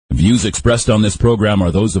Views expressed on this program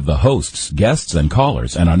are those of the hosts, guests, and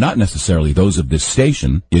callers, and are not necessarily those of this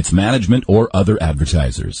station, its management, or other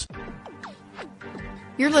advertisers.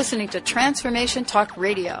 You're listening to Transformation Talk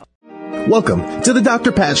Radio. Welcome to the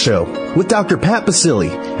Dr. Pat Show with Dr. Pat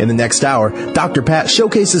Basili. In the next hour, Dr. Pat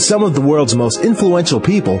showcases some of the world's most influential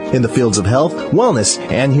people in the fields of health, wellness,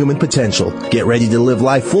 and human potential. Get ready to live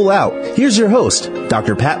life full out. Here's your host,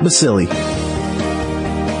 Dr. Pat Basili.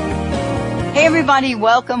 Hey everybody,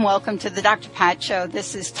 welcome to the Dr. Pat Show.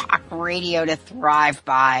 This is Talk Radio to Thrive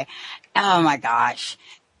By. Oh my gosh.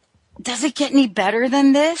 Does it get any better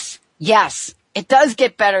than this? Yes, it does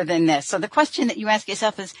get better than this. So the question that you ask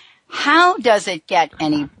yourself is, how does it get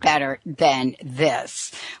any better than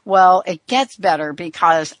this? Well, it gets better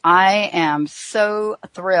because I am so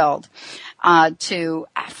thrilled to,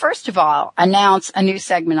 first of all, announce a new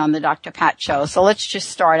segment on the Dr. Pat Show. So let's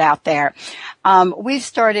just start out there. We've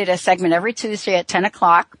started a segment every Tuesday at 10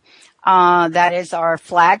 o'clock. That is our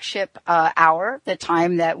flagship hour, the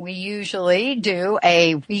time that we usually do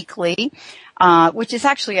a weekly, which is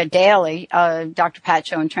actually a daily Dr. Pat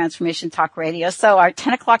Show and Transformation Talk Radio. So our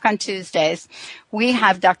 10 o'clock on Tuesdays, we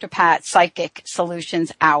have Dr. Pat Psychic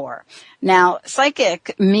Solutions Hour. Now,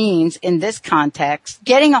 psychic means, in this context,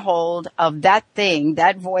 getting a hold of that thing,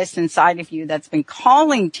 that voice inside of you that's been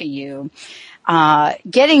calling to you,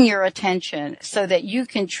 getting your attention so that you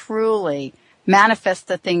can truly manifest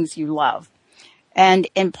the things you love. And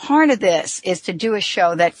part of this is to do a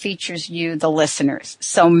show that features you, the listeners.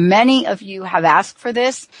 So many of you have asked for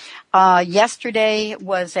this. Yesterday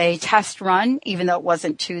was a test run, even though it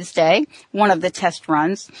wasn't Tuesday, one of the test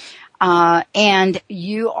runs. And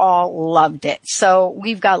you all loved it. So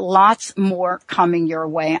we've got lots more coming your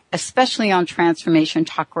way, especially on Transformation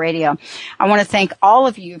Talk Radio. I want to thank all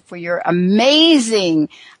of you for your amazing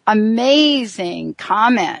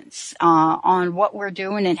comments on what we're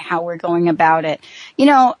doing and how we're going about it. You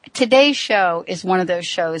know, today's show is one of those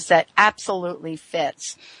shows that absolutely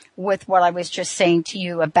fits with what I was just saying to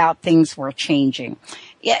you about things were changing.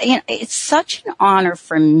 Yeah, you know, it's such an honor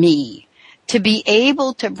for me to be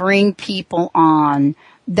able to bring people on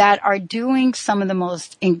that are doing some of the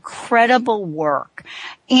most incredible work.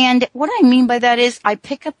 And what I mean by that is I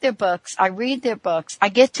pick up their books, I read their books, I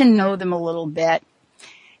get to know them a little bit.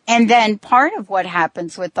 And then part of what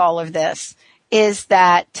happens with all of this is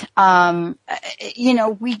that,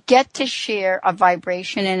 we get to share a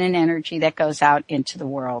vibration and an energy that goes out into the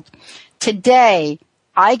world. Today,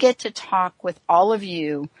 I get to talk with all of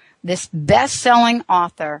you, this best-selling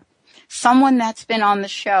author, someone that's been on the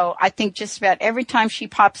show. I think just about every time she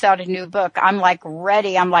pops out a new book, I'm like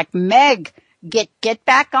ready. I'm like, Meg, get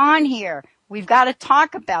back on here. We've got to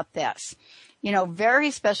talk about this. You know,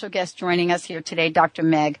 very special guest joining us here today, Dr.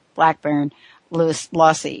 Meg Blackburn.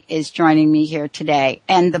 Losey is joining me here today.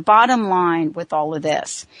 And the bottom line with all of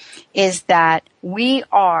this is that we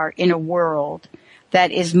are in a world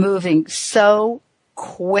that is moving so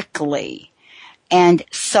quickly and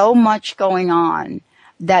so much going on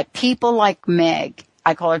that people like Meg,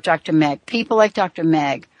 I call her Dr. Meg, people like Dr.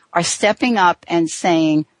 Meg are stepping up and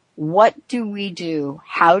saying, what do we do?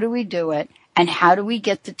 How do we do it? And how do we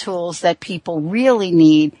get the tools that people really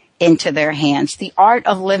need into their hands? The art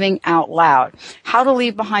of living out loud. How to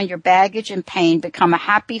leave behind your baggage and pain, become a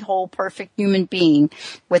happy, whole, perfect human being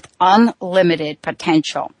with unlimited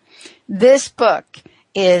potential. This book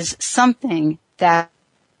is something that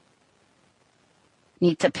you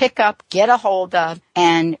need to pick up, get a hold of,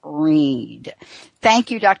 and read. Thank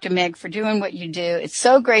you, Dr. Meg, for doing what you do. It's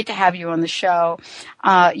so great to have you on the show.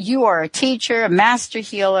 You are a teacher, a master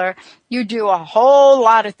healer. You do a whole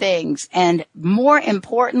lot of things. And more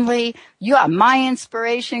importantly, you are my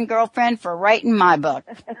inspiration, girlfriend, for writing my book.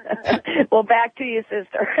 Well, back to you,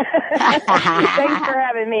 sister. Thanks for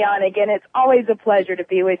having me on again. It's always a pleasure to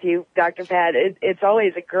be with you, Dr. Pat. It's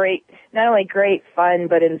always a great, not only great fun,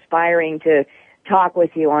 but inspiring to talk with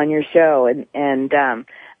you on your show. And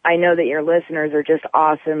I know that your listeners are just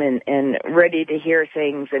awesome and ready to hear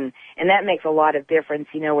things. And that makes a lot of difference,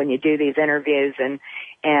 you know, when you do these interviews and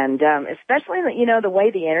especially, you know, the way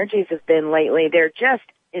the energies have been lately, they're just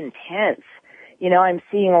intense. You know, I'm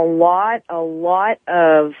seeing a lot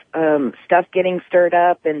of stuff getting stirred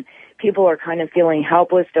up, and people are kind of feeling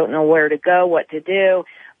helpless, don't know where to go, what to do,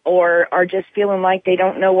 or are just feeling like they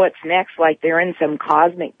don't know what's next, like they're in some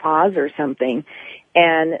cosmic pause or something.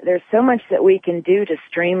 And there's so much that we can do to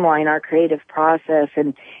streamline our creative process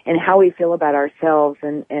and how we feel about ourselves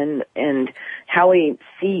and how we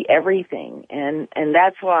see everything. And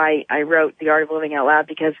that's why I wrote The Art of Living Out Loud,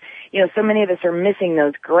 because, you know, so many of us are missing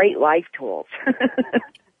those great life tools.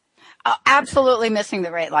 Absolutely missing the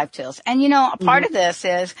great life tools. And part of this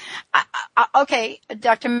is, okay,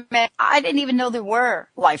 Dr. May, I didn't even know there were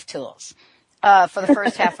life tools. For the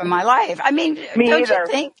first half of my life. I mean, don't you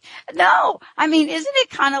think? No. I mean, isn't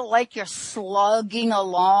it kind of like you're slugging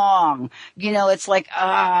along? It's like,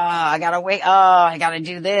 I gotta wait. I gotta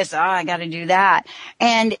do this. I gotta do that.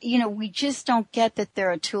 And, we just don't get that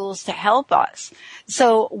there are tools to help us.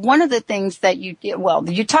 So one of the things that you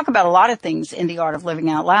talk about a lot of things in The Art of Living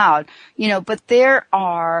Out Loud, but there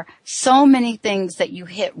are so many things that you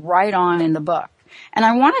hit right on in the book. And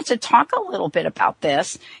I wanted to talk a little bit about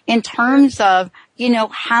this in terms of,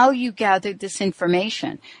 how you gathered this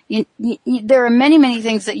information. There are many, many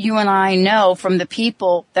things that you and I know from the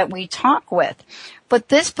people that we talk with. But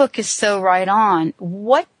this book is so right on.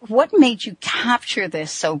 What made you capture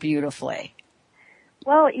this so beautifully?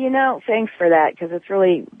 Well, thanks for that, because it's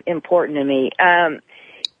really important to me.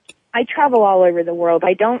 I travel all over the world.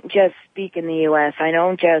 I don't just speak in the U.S. I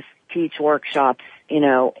don't just teach workshops,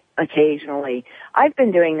 occasionally. I've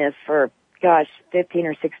been doing this for, 15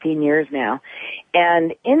 or 16 years now.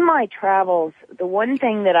 And in my travels, the one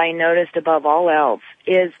thing that I noticed above all else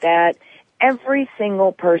is that every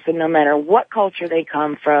single person, no matter what culture they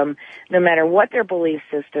come from, no matter what their belief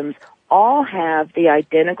systems, all have the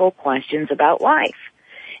identical questions about life.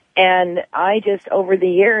 And I just, over the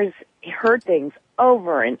years, heard things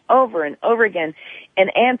over and over and over again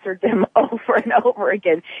and answered them over and over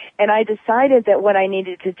again. And I decided that what I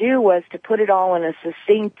needed to do was to put it all in a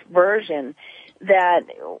succinct version that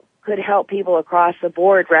could help people across the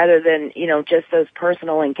board rather than, just those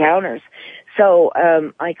personal encounters. So,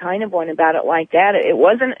 I kind of went about it like that. It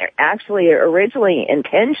wasn't actually originally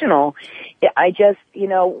intentional. I just,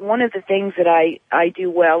 one of the things that I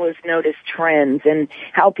do well is notice trends and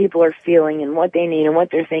how people are feeling and what they need and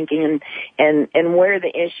what they're thinking and where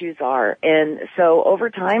the issues are. And so over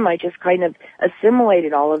time, I just kind of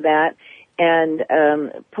assimilated all of that and,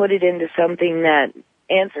 put it into something that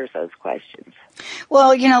answers those questions.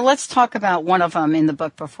 Well, let's talk about one of them in the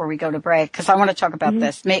book before we go to break, because I want to talk about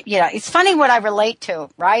this. It's funny what I relate to,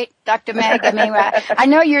 right, Dr. Meg? I mean, I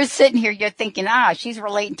know you're sitting here, you're thinking, she's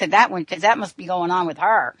relating to that one because that must be going on with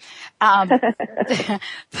her. But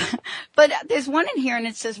there's one in here and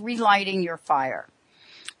it says relighting your fire.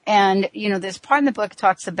 And, this part in the book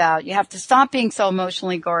talks about you have to stop being so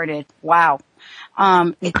emotionally guarded. Wow.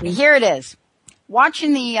 Here it is.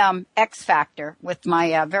 Watching the X Factor with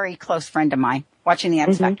my very close friend of mine, watching the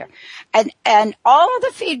X Factor, and all of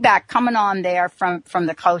the feedback coming on there from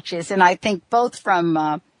the coaches, and I think both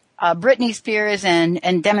from Britney Spears and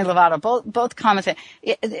Demi Lovato, both comments.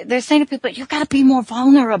 They're saying to people, you got to be more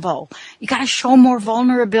vulnerable. You got to show more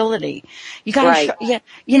vulnerability. You got to show,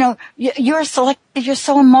 you're selected. You're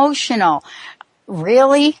so emotional.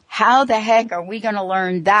 Really? How the heck are we going to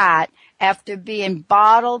learn that after being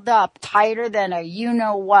bottled up tighter than a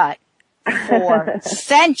you-know-what for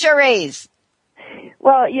centuries?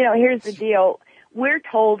 Well, here's the deal. We're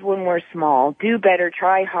told when we're small, do better,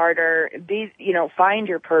 try harder, find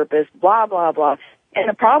your purpose, blah, blah, blah. And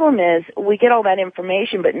the problem is we get all that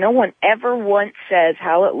information, but no one ever once says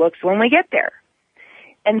how it looks when we get there.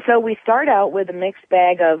 And so we start out with a mixed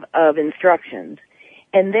bag of instructions.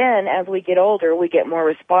 And then as we get older, we get more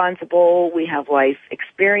responsible, we have life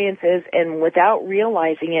experiences, and without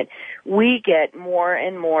realizing it, we get more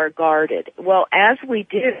and more guarded. Well, as we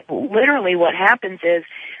do, literally what happens is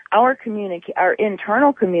our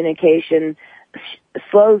internal communication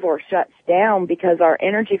slows or shuts down because our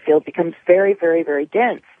energy field becomes very, very, very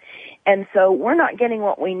dense. And so we're not getting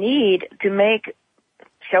what we need to make,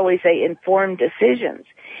 shall we say, informed decisions.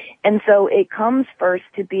 And so it comes first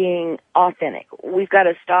to being authentic. We've got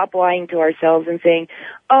to stop lying to ourselves and saying,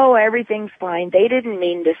 oh, everything's fine. They didn't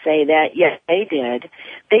mean to say that. Yes, they did.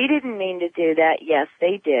 They didn't mean to do that. Yes,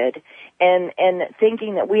 they did. And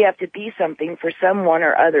thinking that we have to be something for someone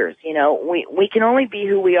or others. We can only be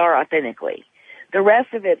who we are authentically. The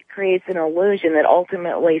rest of it creates an illusion that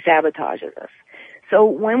ultimately sabotages us. So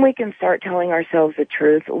when we can start telling ourselves the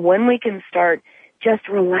truth, when we can start just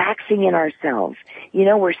relaxing in ourselves.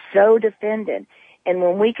 We're so defended. And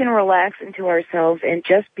when we can relax into ourselves and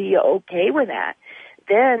just be okay with that,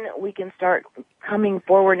 then we can start coming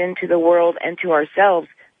forward into the world and to ourselves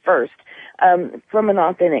first, from an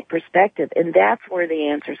authentic perspective. And that's where the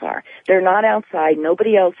answers are. They're not outside.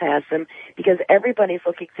 Nobody else has them because everybody's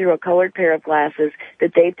looking through a colored pair of glasses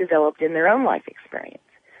that they've developed in their own life experience.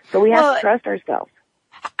 So we have to trust ourselves.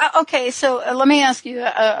 Okay, so let me ask you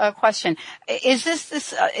a question. Is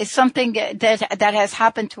this is something that has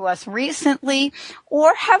happened to us recently,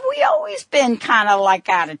 or have we always been kind of like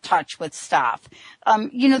out of touch with stuff?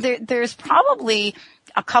 There's probably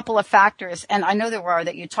a couple of factors, and I know there are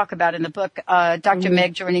that you talk about in the book. Dr.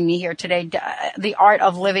 Meg joining me here today. The art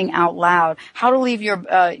of living out loud. How to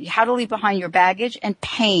leave behind your baggage and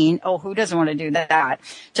pain. Oh, who doesn't want to do that?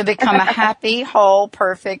 To become a happy, whole,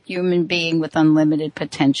 perfect human being with unlimited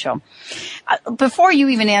potential. Before you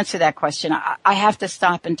even answer that question, I have to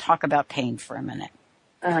stop and talk about pain for a minute.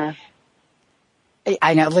 Uh-huh.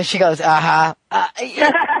 I know. She goes, uh-huh.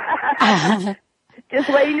 Just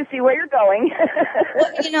waiting to see where you're going.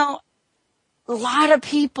 Well, a lot of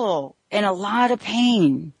people in a lot of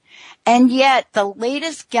pain. And yet the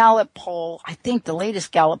latest Gallup poll, I think the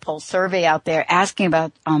latest Gallup poll survey out there asking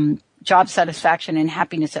about job satisfaction and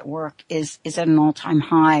happiness at work is at an all-time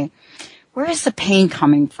high. Where is the pain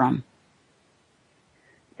coming from?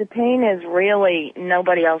 The pain is really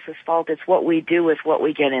nobody else's fault. It's what we do with what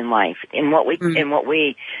we get in life, and what we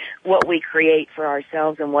create for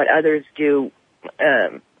ourselves, and what others do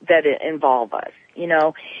that involve us.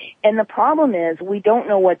 And the problem is we don't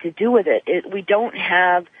know what to do with it. We don't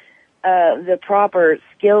have the proper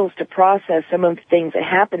skills to process some of the things that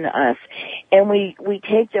happen to us, and we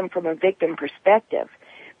take them from a victim perspective.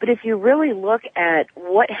 But if you really look at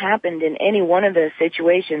what happened in any one of those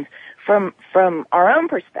situations from our own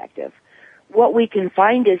perspective, what we can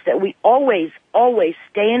find is that we always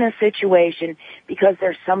stay in a situation because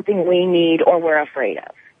there's something we need or we're afraid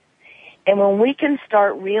of. And when we can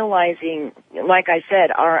start realizing, like I said,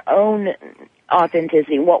 our own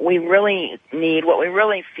authenticity, what we really need, what we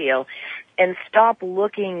really feel, and stop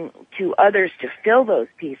looking to others to fill those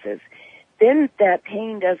pieces, then that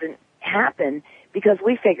pain doesn't happen because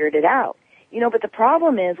we figured it out. But the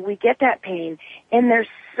problem is we get that pain, and there's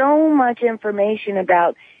so much information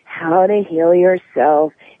about how to heal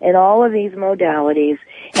yourself and all of these modalities.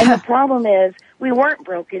 And the problem is we weren't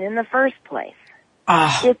broken in the first place.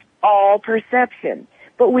 It's all perception.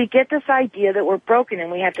 But we get this idea that we're broken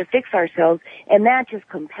and we have to fix ourselves, and that just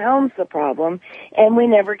compounds the problem, and we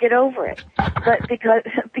never get over it. But because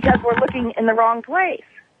we're looking in the wrong place,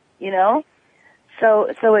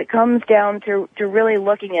 So it comes down to really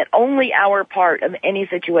looking at only our part of any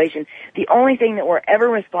situation. The only thing that we're ever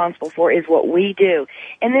responsible for is what we do.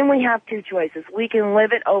 And then we have two choices. We can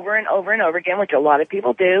live it over and over and over again, which a lot of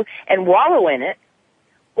people do, and wallow in it,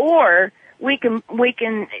 or we can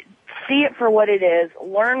see it for what it is,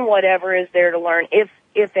 learn whatever is there to learn, if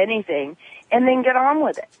anything, and then get on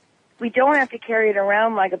with it. We don't have to carry it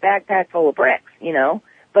around like a backpack full of bricks,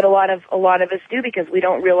 but a lot of us do because we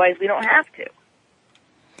don't realize we don't have to.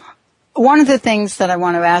 One of the things that I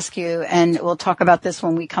want to ask you, and we'll talk about this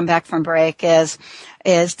when we come back from break, is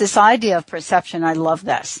this idea of perception. I love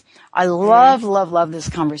this. I love this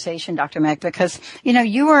conversation, Dr. Meg, because,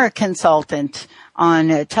 you are a consultant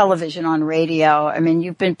on television, on radio. I mean,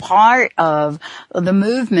 you've been part of the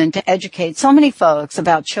movement to educate so many folks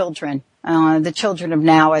about children, the children of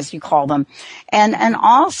now, as you call them. And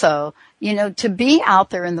also, to be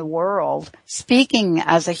out there in the world, speaking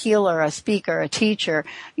as a healer, a speaker, a teacher,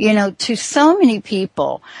 to so many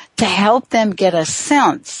people, to help them get a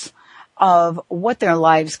sense of what their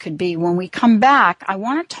lives could be. When we come back, I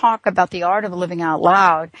want to talk about the art of living out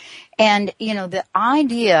loud and, the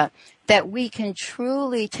idea that we can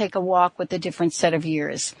truly take a walk with a different set of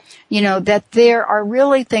years. That there are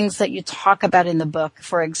really things that you talk about in the book.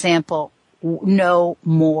 For example, no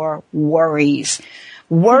more worries.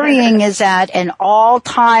 Worrying is at an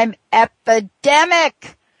all-time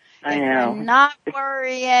epidemic. I know. If we're not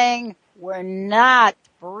worrying, we're not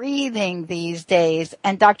breathing these days.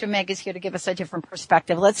 And Dr. Meg is here to give us a different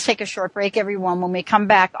perspective. Let's take a short break, everyone. When we come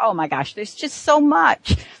back, oh my gosh, there's just so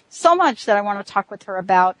much that I want to talk with her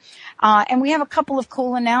about. And we have a couple of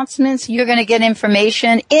cool announcements. You're going to get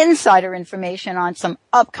insider information on some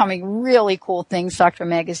upcoming really cool things Dr.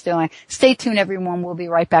 Meg is doing. Stay tuned, everyone. We'll be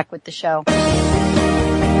right back with the show.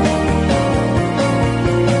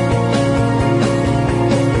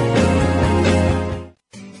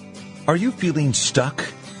 Are you feeling stuck?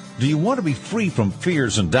 Do you want to be free from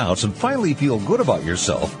fears and doubts and finally feel good about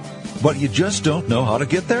yourself, but you just don't know how to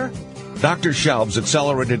get there? Dr. Schaub's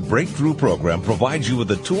Accelerated Breakthrough Program provides you with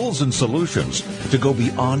the tools and solutions to go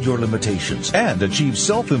beyond your limitations and achieve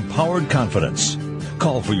self-empowered confidence.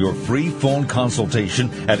 Call for your free phone consultation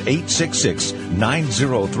at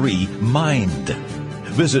 866-903-MIND.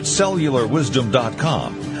 Visit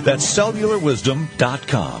cellularwisdom.com. That's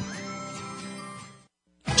cellularwisdom.com.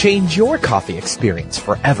 Change your coffee experience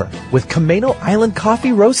forever with Camano Island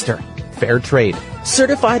Coffee Roaster. Fair trade,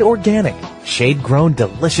 certified organic, shade-grown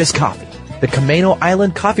delicious coffee. The Camano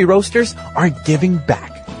Island Coffee Roasters are giving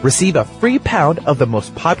back. Receive a free pound of the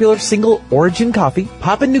most popular single origin coffee,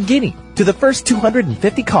 Papua New Guinea, To the first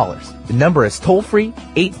 250 callers, the number is toll-free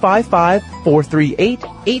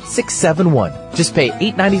 855-438-8671. Just pay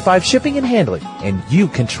 $8.95 shipping and handling, and you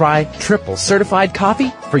can try triple certified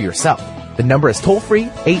coffee for yourself. The number is toll-free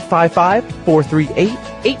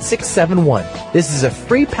 855-438-8671. This is a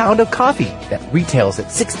free pound of coffee that retails at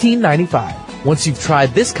 $16.95. Once you've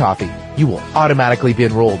tried this coffee, you will automatically be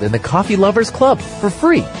enrolled in the Coffee Lovers Club for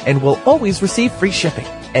free and will always receive free shipping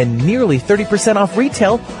and nearly 30% off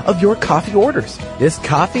retail of your coffee orders. This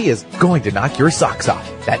coffee is going to knock your socks off.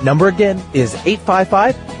 That number again is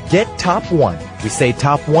 855-GET-TOP1. We say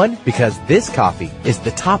top 1 because this coffee is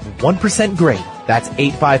the top 1% grade. That's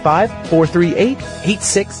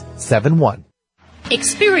 855-438-8671.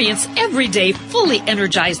 Experience every day fully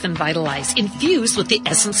energized and vitalized, infused with the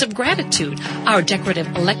essence of gratitude. Our decorative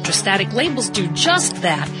electrostatic labels do just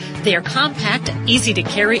that. They are compact and easy to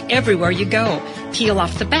carry everywhere you go. Peel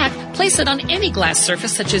off the back, place it on any glass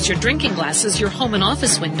surface such as your drinking glasses, your home and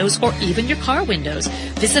office windows, or even your car windows.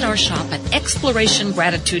 Visit our shop at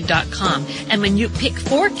explorationgratitude.com, and when you pick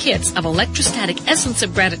 4 kits of electrostatic essence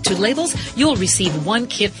of gratitude labels, you'll receive 1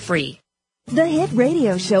 kit free. The hit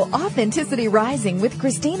radio show Authenticity Rising with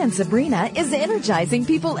Christine and Sabrina is energizing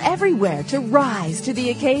people everywhere to rise to the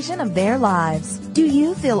occasion of their lives. Do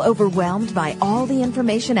you feel overwhelmed by all the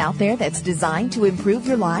information out there that's designed to improve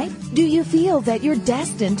your life? Do you feel that you're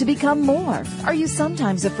destined to become more? Are you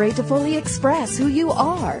sometimes afraid to fully express who you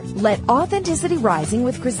are? Let Authenticity Rising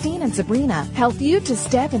with Christine and Sabrina help you to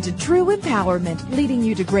step into true empowerment, leading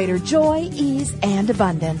you to greater joy, ease, and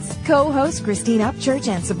abundance. Co-hosts Christine Upchurch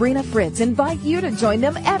and Sabrina Fritz invite you to join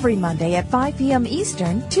them every Monday at 5 p.m.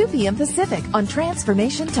 Eastern, 2 p.m. Pacific on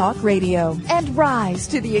Transformation Talk Radio, and rise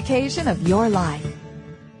to the occasion of your life.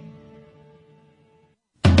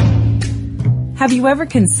 Have you ever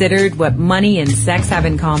considered what money and sex have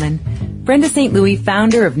in common? Brenda St. Louis,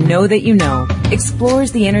 founder of Know That You Know,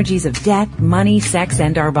 explores the energies of debt, money, sex,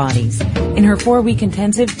 and our bodies. In her 4-week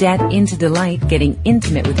intensive Debt into Delight, Getting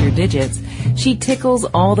Intimate with Your Digits, she tickles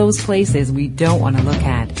all those places we don't want to look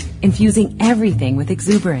at, infusing everything with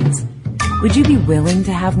exuberance. Would you be willing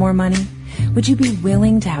to have more money? Would you be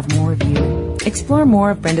willing to have more of you? Explore more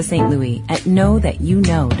of Brenda St. Louis at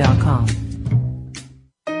knowthatyouknow.com.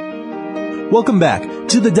 Welcome back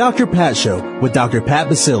to the Dr. Pat Show with Dr. Pat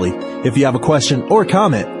Basili. If you have a question or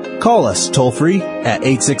comment, call us toll-free at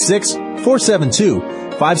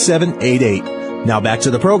 866-472-5788. Now back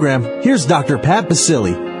to the program. Here's Dr. Pat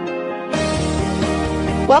Basili.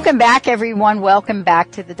 Welcome back, everyone. Welcome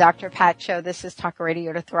back to the Dr. Pat Show. This is Talk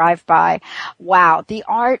Radio to Thrive By. Wow, the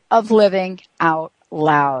art of living out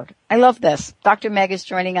loud. I love this. Dr. Meg is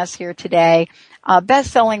joining us here today.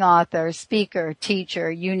 Best-selling author, speaker,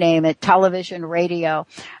 teacher, you name it, television, radio,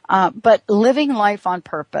 but living life on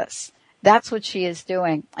purpose. That's what she is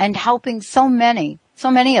doing, and helping so many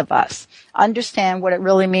of us understand what it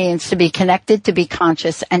really means to be connected, to be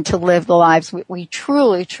conscious, and to live the lives we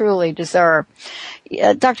truly, truly deserve.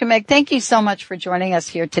 Dr. Meg, thank you so much for joining us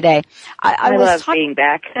here today. I love being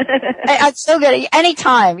back. It's so good.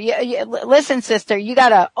 Anytime. Listen, sister, you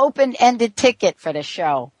got an open-ended ticket for the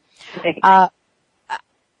show.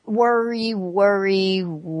 Worry.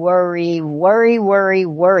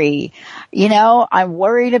 You know, I'm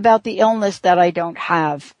worried about the illness that I don't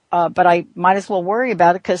have. But I might as well worry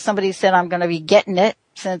about it because somebody said I'm going to be getting it,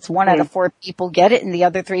 since 1 out of 4 people get it and the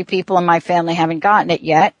other 3 people in my family haven't gotten it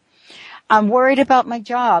yet. I'm worried about my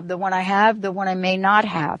job, the one I have, the one I may not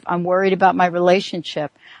have. I'm worried about my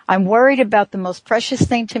relationship. I'm worried about the most precious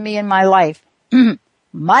thing to me in my life,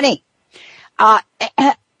 money. I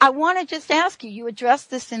want to just ask you addressed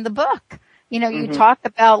this in the book. You know, you talk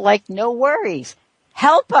about like no worries.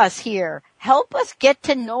 Help us here. Help us get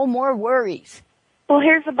to no more worries. Well,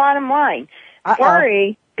 here's the bottom line.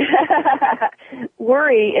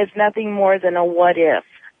 Worry is nothing more than a what if.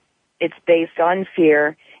 It's based on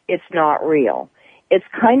fear. It's not real. It's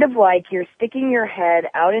kind of like you're sticking your head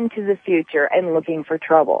out into the future and looking for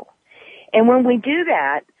trouble. And when we do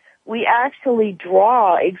that, we actually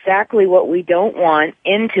draw exactly what we don't want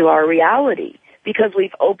into our reality because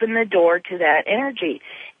we've opened the door to that energy.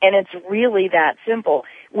 And it's really that simple.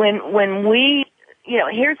 When we, you know,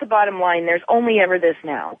 here's the bottom line. There's only ever this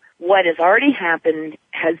now. What has already happened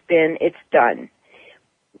has been, it's done.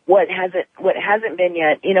 What hasn't been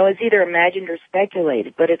yet, you know, is either imagined or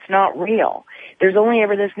speculated, but it's not real. There's only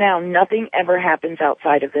ever this now. Nothing ever happens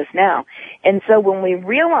outside of this now. And so when we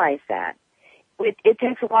realize that, it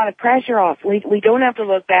takes a lot of pressure off. We don't have to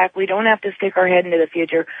look back. We don't have to stick our head into the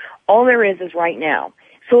future. All there is right now.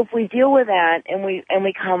 So if we deal with that and we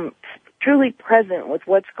come truly present with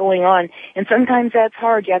what's going on. And sometimes that's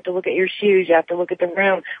hard. You have to look at your shoes. You have to look at the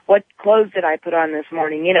room. What clothes did I put on this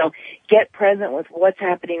morning? Get present with what's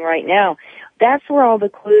happening right now. That's where all the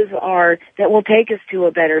clues are that will take us to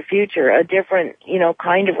a better future, a different,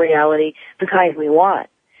 kind of reality, the kind we want.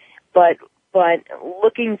 But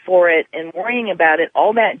looking for it and worrying about it,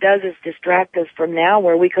 all that does is distract us from now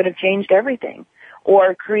where we could have changed everything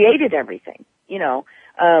or created everything.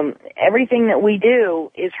 Everything that we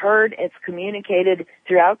do is heard, it's communicated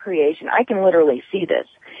throughout creation. I can literally see this.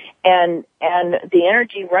 And the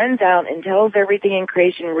energy runs out and tells everything in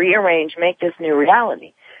creation, rearrange, make this new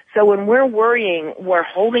reality. So when we're worrying, we're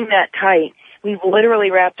holding that tight. We've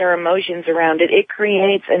literally wrapped our emotions around it. It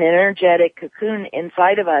creates an energetic cocoon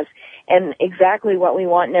inside of us, and exactly what we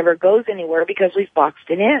want never goes anywhere because we've boxed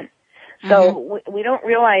it in. So we don't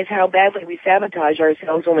realize how badly we sabotage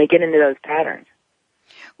ourselves when we get into those patterns.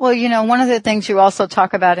 Well, one of the things you also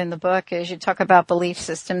talk about in the book is you talk about belief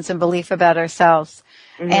systems and belief about ourselves.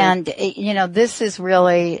 Mm-hmm. And, this is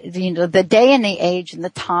really, the day and the age and the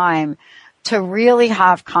time to really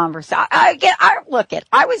have conversation.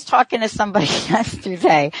 I was talking to somebody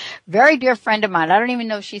yesterday, very dear friend of mine. I don't even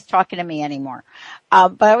know if she's talking to me anymore.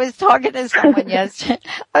 But I was talking to someone yesterday.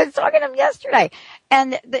 I was talking to him yesterday.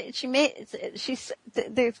 And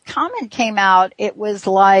the comment came out. It was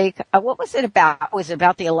like, what was it about? It was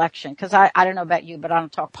about the election. Cause I don't know about you, but I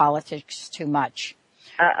don't talk politics too much.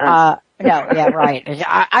 No, yeah, right.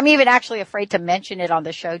 I'm even actually afraid to mention it on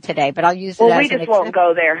the show today, but I'll use it as an example. Well, we just won't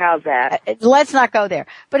go there. How's that? Let's not go there.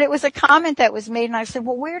 But it was a comment that was made, and I said,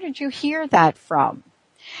 well, where did you hear that from?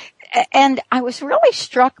 And I was really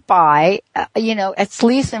struck by, at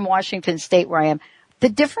least in Washington State where I am, the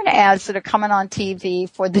different ads that are coming on TV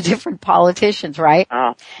for the different politicians, right?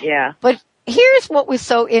 Oh, yeah. But here's what was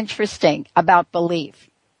so interesting about belief.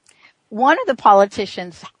 One of the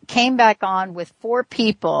politicians came back on with 4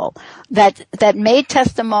 people that made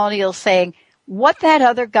testimonials saying what that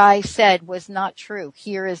other guy said was not true.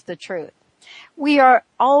 Here is the truth. We are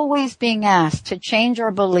always being asked to change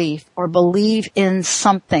our belief or believe in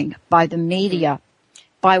something by the media,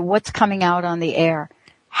 by what's coming out on the air.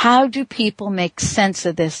 How do people make sense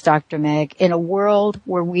of this, Dr. Meg, in a world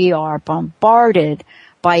where we are bombarded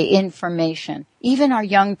by information, even our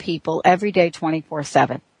young people every day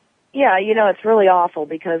 24/7? Yeah, it's really awful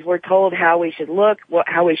because we're told how we should look,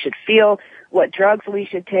 how we should feel, what drugs we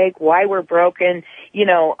should take, why we're broken.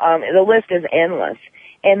 The list is endless.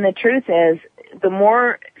 And the truth is, the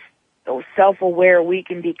more self-aware we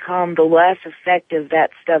can become, the less effective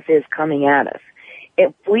that stuff is coming at us.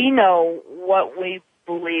 If we know what we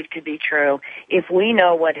believe to be true, if we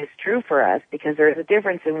know what is true for us, because there's a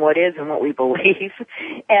difference in what is and what we believe,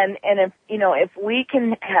 and if we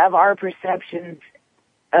can have our perceptions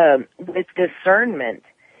with discernment,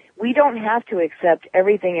 we don't have to accept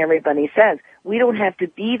everything everybody says. We don't have to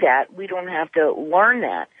be that. We don't have to learn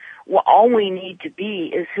that. Well, all we need to be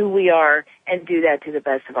is who we are and do that to the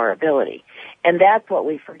best of our ability. And that's what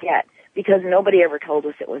we forget because nobody ever told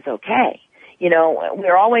us it was okay.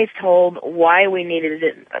 We're always told why we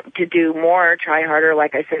needed to do more, try harder,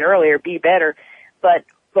 like I said earlier, be better. But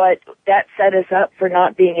that set us up for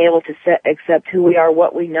not being able to accept who we are,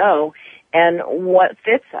 what we know, and what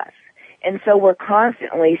fits us. And so we're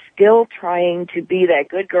constantly still trying to be that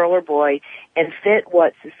good girl or boy and fit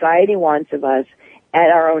what society wants of us at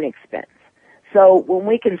our own expense. So when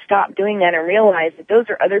we can stop doing that and realize that those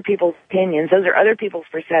are other people's opinions, those are other people's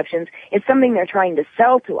perceptions, it's something they're trying to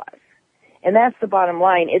sell to us. And that's the bottom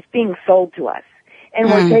line. It's being sold to us. And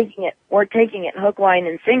we're taking it hook, line,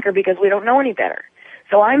 and sinker because we don't know any better.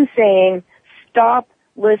 So I'm saying stop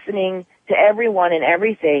listening to everyone and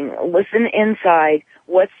everything. Listen inside.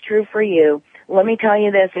 What's true for you? Let me tell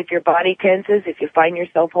you this. If your body tenses, if you find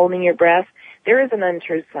yourself holding your breath, there is an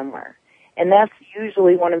untruth somewhere. And that's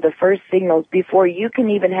usually one of the first signals before you can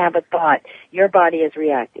even have a thought. Your body is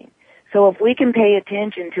reacting. So if we can pay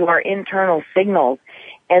attention to our internal signals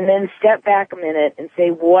and then step back a minute and say,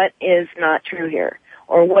 what is not true here?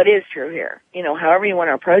 Or what is true here? However you want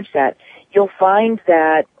to approach that, you'll find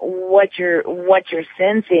that what you're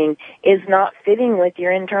sensing is not fitting with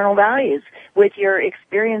your internal values, with your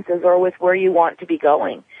experiences, or with where you want to be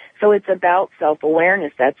going. So it's about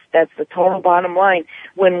self-awareness. That's the total bottom line.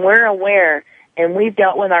 When we're aware and we've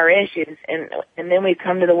dealt with our issues and then we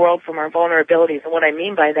come to the world from our vulnerabilities, and what I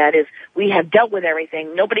mean by that is we have dealt with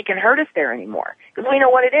everything. Nobody can hurt us there anymore because we know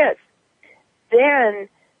what it is. Then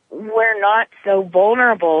we're not so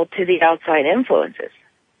vulnerable to the outside influences.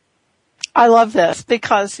 I love this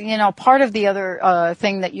because, part of the other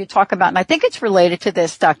thing that you talk about, and I think it's related to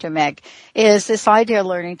this, Dr. Meg, is this idea of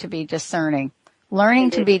learning to be discerning.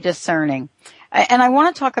 Learning to be discerning. And I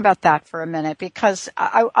want to talk about that for a minute because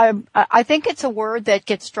I think it's a word that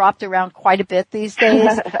gets dropped around quite a bit these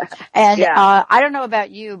days. And I don't know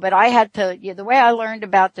about you, but I had to, the way I learned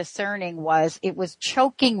about discerning was it was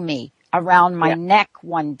choking me around my neck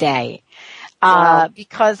one day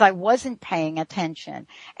because I wasn't paying attention.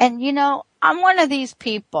 And, I'm one of these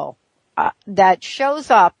people that shows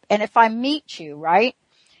up, and if I meet you, right,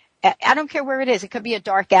 I don't care where it is. It could be a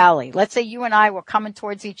dark alley. Let's say you and I were coming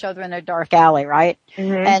towards each other in a dark alley, right?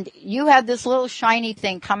 Mm-hmm. And you had this little shiny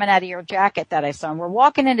thing coming out of your jacket that I saw. And we're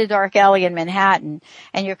walking in a dark alley in Manhattan,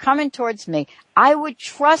 and you're coming towards me. I would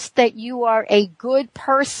trust that you are a good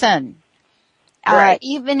person,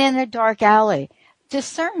 even in a dark alley.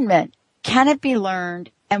 Discernment, can it be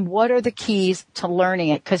learned? And what are the keys to learning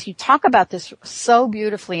it? Because you talk about this so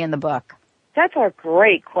beautifully in the book. That's a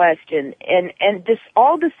great question. And this,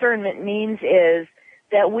 all discernment means is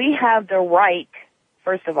that we have the right,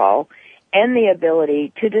 first of all, and the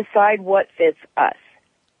ability to decide what fits us.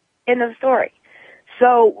 End of story.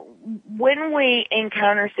 So when we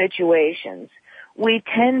encounter situations, we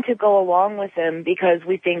tend to go along with them because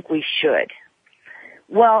we think we should.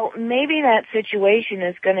 Well, maybe that situation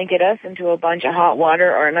is going to get us into a bunch of hot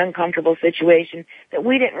water or an uncomfortable situation that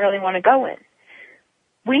we didn't really want to go in.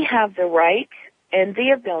 We have the right and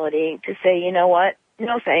the ability to say, you know what,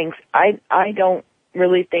 no thanks, I don't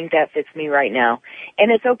really think that fits me right now.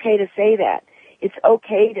 And it's okay to say that. It's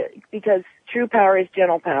okay to, because true power is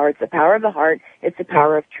gentle power. It's the power of the heart. It's the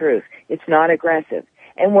power of truth. It's not aggressive.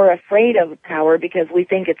 And we're afraid of power because we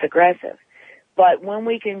think it's aggressive. But when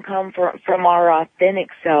we can come from our authentic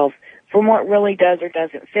self, from what really does or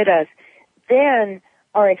doesn't fit us, then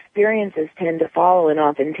our experiences tend to follow in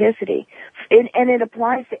authenticity. And it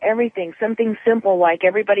applies to everything. Something simple like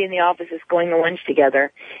everybody in the office is going to lunch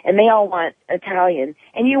together, and they all want Italian,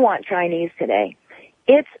 and you want Chinese today.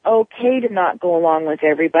 It's okay to not go along with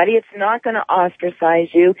everybody. It's not going to ostracize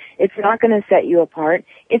you. It's not going to set you apart.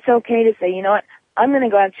 It's okay to say, you know what, I'm going to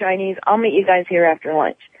go have Chinese. I'll meet you guys here after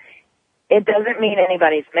lunch. It doesn't mean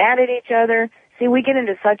anybody's mad at each other. See, we get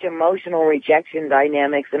into such emotional rejection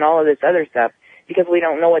dynamics and all of this other stuff because we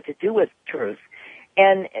don't know what to do with truth.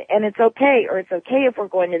 And it's okay, or it's okay if we're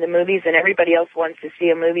going to the movies and everybody else wants to see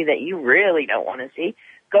a movie that you really don't want to see.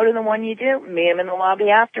 Go to the one you do, meet them in the lobby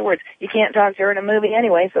afterwards. You can't talk to her in a movie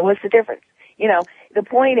anyway, so what's the difference? You know, the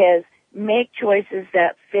point is, make choices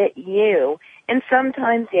that fit you. And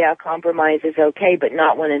sometimes, compromise is okay, but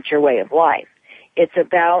not when it's your way of life. It's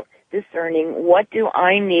about discerning, what do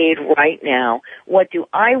I need right now? What do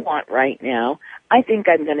I want right now? I think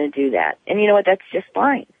I'm going to do that. And you know what? That's just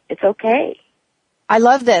fine. It's okay. I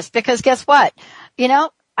love this because guess what? You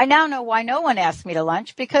know, I now know why no one asked me to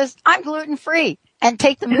lunch because I'm gluten-free and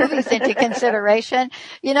take the movies into consideration.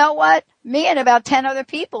 You know what? Me and about 10 other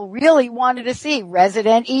people really wanted to see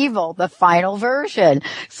Resident Evil, the final version.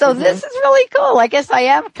 So this is really cool. I guess I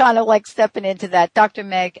am kind of like stepping into that. Dr.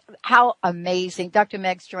 Meg, how amazing. Dr.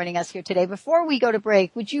 Meg's joining us here today. Before we go to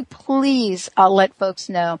break, would you please let folks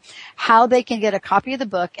know how they can get a copy of the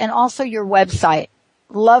book and also your website?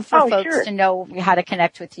 Love for folks to know how to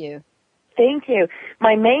connect with you. Thank you.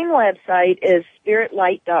 My main website is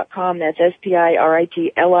spiritlight.com. That's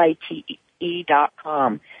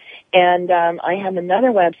SPIRITLITE.com. And I have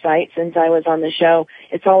another website since I was on the show.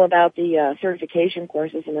 It's all about the certification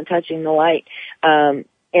courses and the Touching the Light. And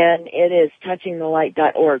it is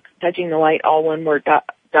touchingthelight.org. Touching the Light, all one word,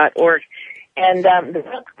 .org. And the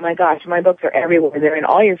book, my gosh, my books are everywhere. They're in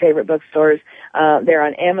all your favorite bookstores. They're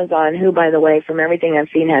on Amazon, who, by the way, from everything I've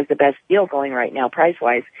seen, has the best deal going right now,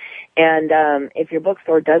 price-wise. And if your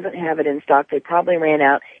bookstore doesn't have it in stock, they probably ran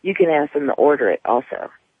out. You can ask them to order it also.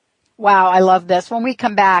 Wow, I love this. When we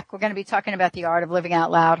come back, we're going to be talking about The Art of Living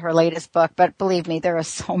Out Loud, her latest book. But believe me, there are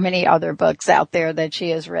so many other books out there that she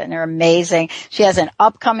has written. They're amazing. She has an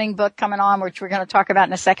upcoming book coming on, which we're going to talk about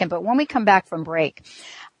in a second. But when we come back from break,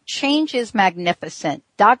 change is magnificent.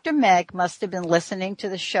 Dr. Meg must have been listening to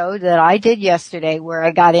the show that I did yesterday where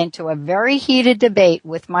I got into a very heated debate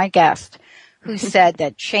with my guest who said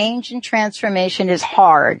that change and transformation is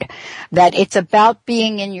hard, that it's about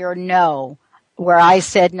being in your no, where I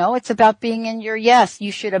said, no, it's about being in your yes.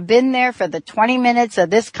 You should have been there for the 20 minutes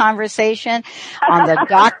of this conversation on the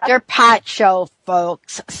Dr. Pat Show,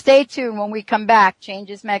 folks. Stay tuned when we come back.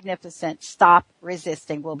 Change is magnificent. Stop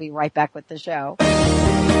resisting. We'll be right back with the show.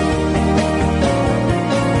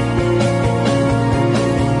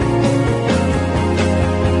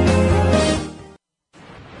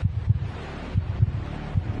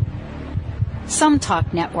 Some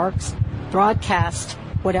talk networks broadcast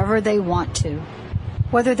whatever they want to,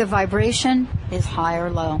 whether the vibration is high or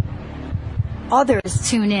low. Others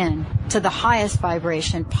tune in to the highest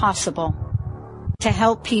vibration possible to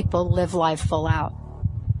help people live life full out.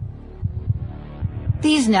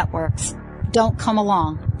 These networks don't come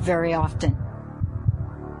along very often.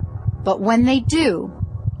 But when they do,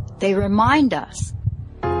 they remind us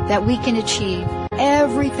that we can achieve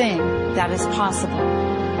everything that is possible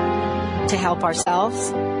to help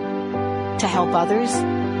ourselves, to help others,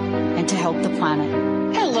 and to help the planet.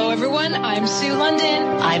 Hello, everyone. I'm Sue London.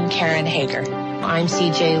 I'm Karen Hager. I'm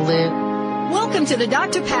CJ Liu. Welcome to the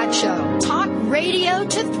Dr. Pat Show. Talk radio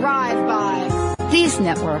to thrive by. These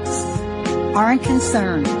networks aren't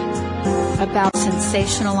concerned about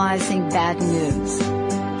sensationalizing bad news.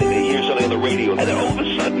 They hear something on the radio, and then all of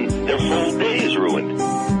a sudden, their whole day is ruined.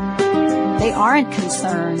 They aren't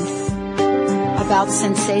concerned about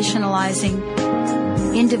sensationalizing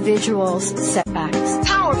individuals' setbacks.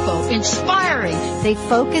 Powerful, inspiring. They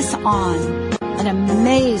focus on an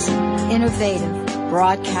amazing, innovative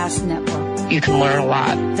broadcast network. You can learn a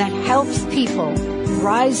lot. That helps people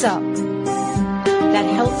rise up. That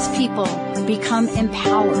helps people become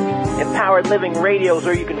empowered. Empowered Living Radio is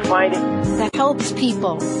where you can find it. That helps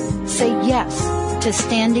people say yes to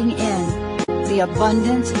standing in the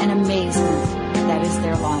abundance and amazement that is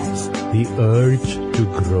their lives. The urge to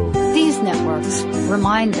grow. These networks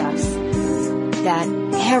remind us that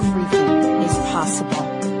everything is possible.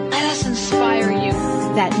 Let us inspire you.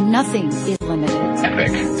 That nothing is limited.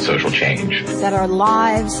 Epic social change. That our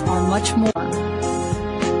lives are much more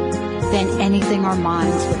than anything our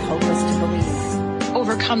minds would hope us to believe.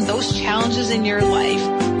 Overcome those challenges in your life.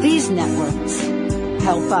 These networks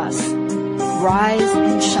help us rise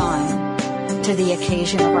and shine to the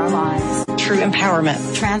occasion of our lives. True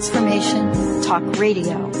empowerment. Transformation Talk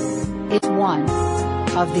Radio is one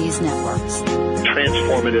of these networks.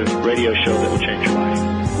 Transformative radio show that will change your life.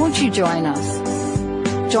 Won't you join us?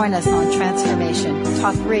 Join us on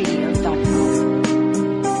TransformationTalkRadio.com.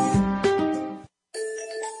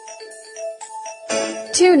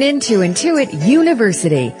 Tune into Intuit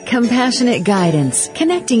University, compassionate guidance,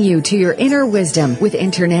 connecting you to your inner wisdom with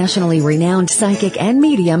internationally renowned psychic and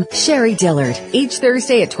medium, Sherry Dillard, each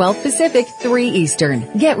Thursday at 12 Pacific, 3 Eastern.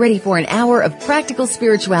 Get ready for an hour of practical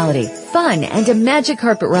spirituality, fun, and a magic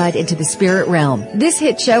carpet ride into the spirit realm. This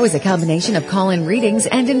hit show is a combination of call-in readings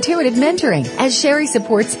and intuitive mentoring, as Sherry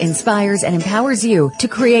supports, inspires, and empowers you to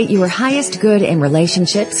create your highest good in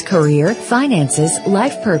relationships, career, finances,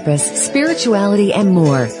 life purpose, spirituality, and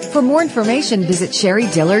more. For more information, visit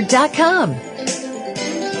SherryDillard.com.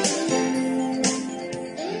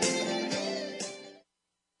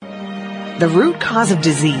 The root cause of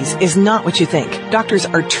disease is not what you think. Doctors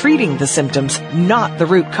are treating the symptoms, not the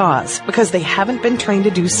root cause, because they haven't been trained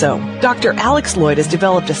to do so. Dr. Alex Lloyd has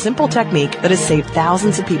developed a simple technique that has saved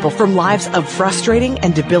thousands of people from lives of frustrating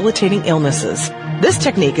and debilitating illnesses. This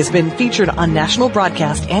technique has been featured on national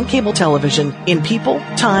broadcast and cable television in People,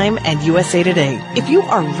 Time, and USA Today. If you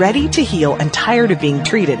are ready to heal and tired of being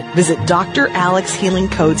treated, visit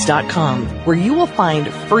dralexhealingcodes.com, where you will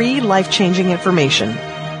find free life-changing information.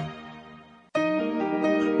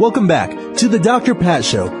 Welcome back to the Dr. Pat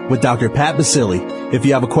Show with Dr. Pat Basili. If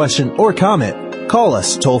you have a question or comment, call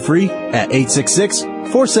us toll-free at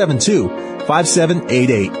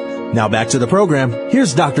 866-472-5788. Now back to the program.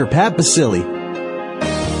 Here's Dr. Pat Basili.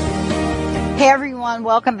 Hey everyone,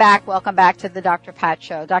 welcome back to the Dr. Pat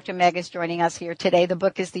Show. Dr. Meg is joining us here today. The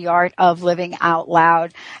book is The Art of Living Out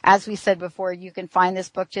Loud. As we said before, you can find this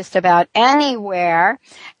book just about anywhere.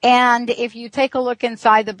 And if you take a look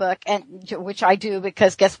inside the book, and which I do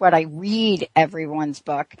because guess what? I read everyone's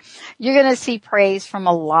book. You're going to see praise from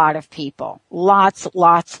a lot of people. Lots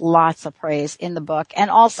of praise in the book.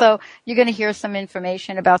 And also, you're going to hear some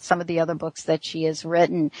information about some of the other books that she has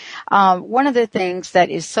written. One of the things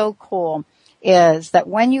that is so cool is that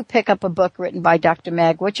when you pick up a book written by Dr.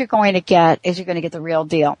 Meg, what you're going to get is you're going to get the real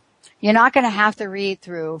deal. You're not going to have to read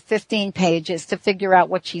through 15 pages to figure out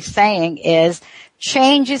what she's saying is,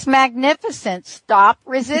 change is magnificent. Stop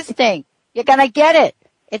resisting. You're going to get it.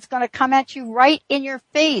 It's going to come at you right in your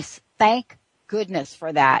face. Thank goodness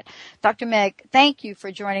for that. Dr. Meg, thank you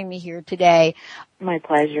for joining me here today. My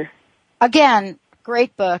pleasure. Again,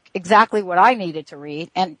 great book, exactly what I needed to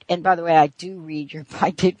read. And by the way, I did read your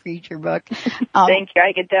book. Thank you.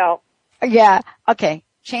 I could tell. Yeah. Okay.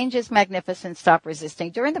 Change is magnificent. Stop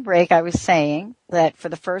resisting. During the break, I was saying that for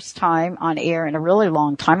the first time on air in a really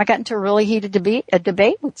long time, I got into a really heated debate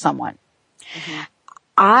with someone. Mm-hmm.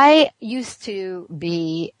 I used to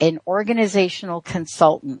be an organizational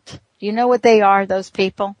consultant. Do you know what they are, those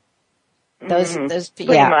people? Those,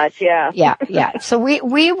 pretty much, yeah. Yeah. So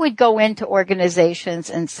we would go into organizations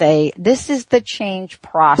and say, this is the change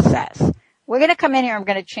process. We're going to come in here. I'm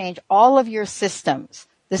going to change all of your systems.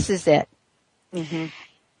 This is it. Mm-hmm.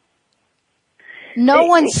 No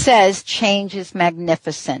one says change is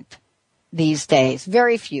magnificent these days.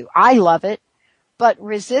 Very few. I love it. But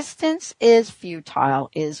resistance is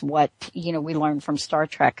futile is what, we learned from Star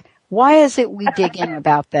Trek. Why is it we dig in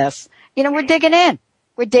about this? We're digging in.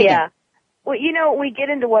 We're digging. Yeah. Well, we get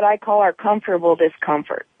into what I call our comfortable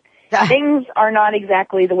discomfort. Things are not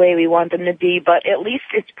exactly the way we want them to be, but at least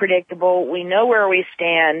it's predictable. We know where we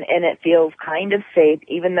stand, and it feels kind of safe,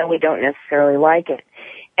 even though we don't necessarily like it.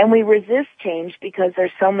 And we resist change because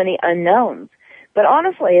there's so many unknowns. But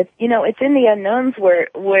honestly, it's in the unknowns where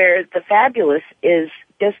the fabulous is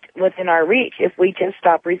just within our reach if we just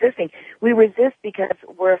stop resisting. We resist because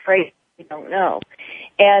we're afraid we don't know.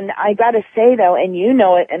 And I gotta say though, and you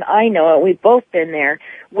know it and I know it, we've both been there,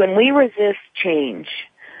 when we resist change,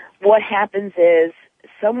 what happens is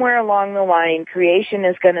somewhere along the line, creation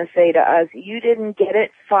is going to say to us, you didn't get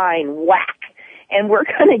it, fine, whack. And we're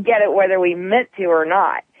going to get it whether we meant to or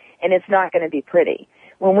not. And it's not going to be pretty.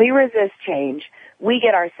 When we resist change, we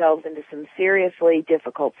get ourselves into some seriously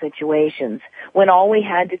difficult situations when all we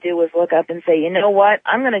had to do was look up and say, you know what,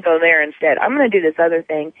 I'm going to go there instead. I'm going to do this other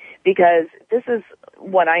thing because this is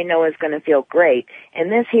what I know is going to feel great.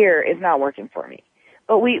 And this here is not working for me.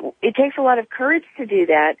 But it takes a lot of courage to do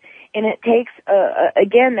that, and it takes,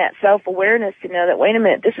 again, that self-awareness to know that, wait a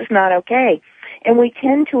minute, this is not okay. And we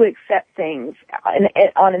tend to accept things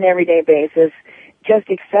on an everyday basis, just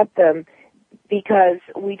accept them because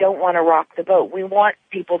we don't want to rock the boat. We want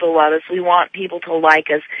people to love us. We want people to like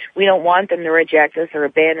us. We don't want them to reject us or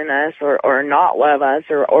abandon us or not love us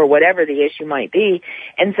or whatever the issue might be.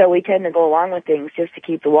 And so we tend to go along with things just to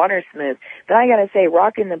keep the water smooth. But I got to say,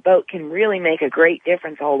 rocking the boat can really make a great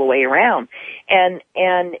difference all the way around. And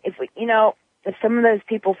if if some of those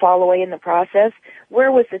people fall away in the process, where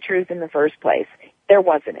was the truth in the first place? There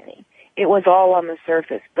wasn't any. It was all on the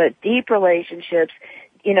surface. But deep relationships,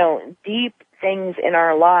 deep things in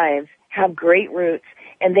our lives have great roots,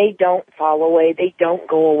 and they don't fall away. They don't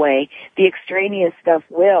go away. The extraneous stuff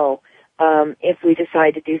will, if we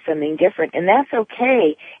decide to do something different, and that's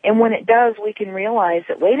okay. And when it does, we can realize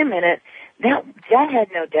that, wait a minute, that had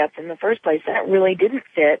no depth in the first place. That really didn't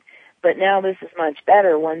fit. But now this is much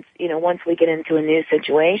better once we get into a new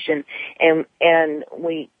situation, and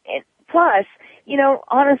plus,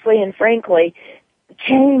 honestly and frankly,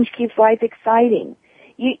 change keeps life exciting.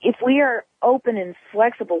 If we are open and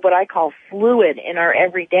flexible, what I call fluid in our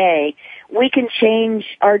everyday, we can change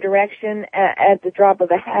our direction at the drop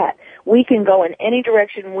of a hat. We can go in any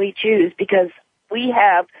direction we choose because we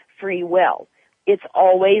have free will. It's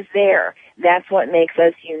always there. That's what makes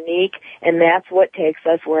us unique, and that's what takes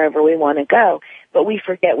us wherever we want to go. But we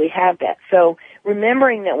forget we have that. So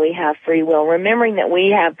remembering that we have free will, remembering that we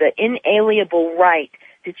have the inalienable right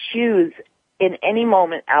to choose in any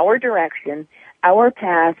moment our direction, our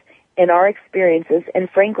path, and our experiences, and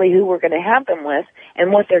frankly, who we're going to have them with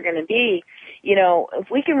and what they're going to be. If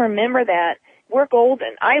we can remember that, we're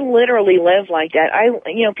golden. I literally live like that.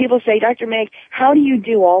 People say, Dr. Meg, how do you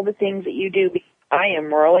do all the things that you do? Because I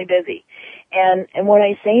am really busy. And what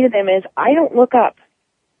I say to them is, I don't look up.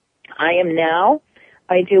 I am now.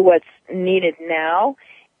 I do what's needed now.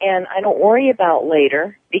 And I don't worry about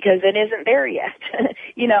later because it isn't there yet,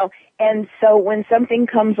 And so when something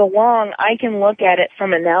comes along, I can look at it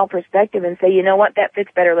from a now perspective and say, you know what, that fits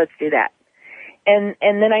better, let's do that. And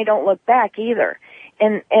then I don't look back either.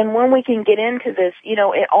 And when we can get into this,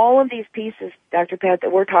 all of these pieces, Dr. Pat,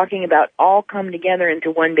 that we're talking about all come together into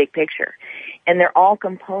one big picture. And they're all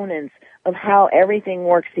components of how everything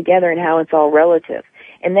works together and how it's all relative.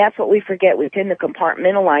 And that's what we forget. We tend to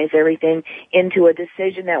compartmentalize everything into a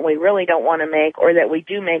decision that we really don't want to make or that we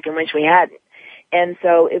do make and wish we hadn't. And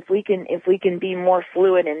so if we can be more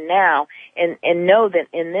fluid in now and know that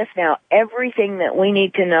in this now, everything that we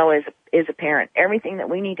need to know is apparent. Everything that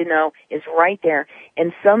we need to know is right there.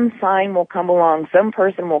 And some sign will come along, some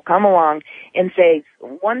person will come along and say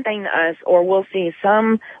one thing to us, or we'll see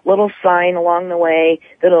some little sign along the way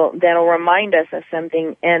that'll remind us of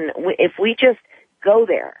something. And if we just go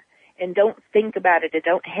there and don't think about it and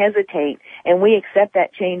don't hesitate and we accept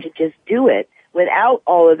that change and just do it, without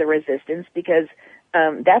all of the resistance, because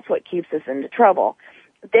that's what keeps us into trouble,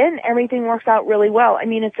 then everything works out really well. I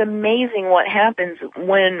mean, it's amazing what happens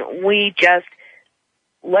when we just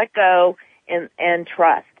let go and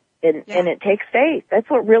trust. And it takes faith. That's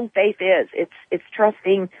what real faith is. It's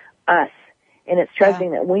trusting us. And it's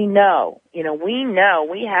trusting that we know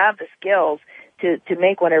we have the skills to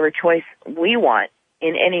make whatever choice we want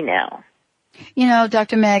in any now. You know,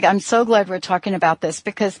 Dr. Meg, I'm so glad we're talking about this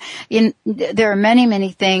because there are many,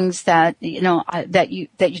 many things that, that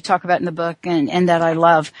you talk about in the book and that I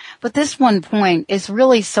love. But this one point is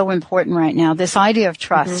really so important right now, this idea of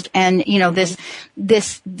trust and,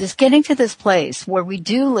 this getting to this place where we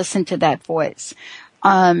do listen to that voice.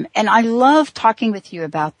 And I love talking with you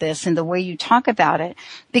about this and the way you talk about it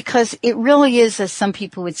because it really is, as some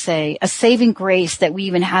people would say, a saving grace that we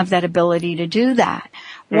even have that ability to do that.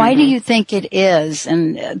 Why do you think it is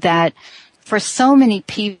and that for so many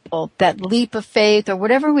people, that leap of faith or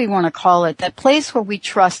whatever we want to call it, that place where we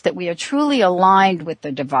trust that we are truly aligned with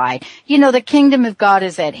the divine? You know, the kingdom of God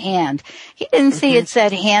is at hand. He didn't say it's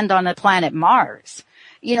at hand on the planet Mars.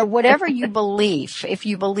 You know, whatever you believe, if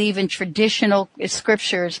you believe in traditional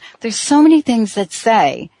scriptures, there's so many things that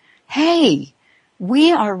say, hey,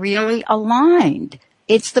 we are really aligned.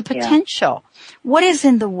 It's the potential. What is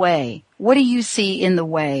in the way? What do you see in the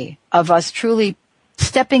way of us truly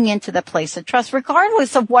stepping into the place of trust,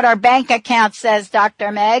 regardless of what our bank account says,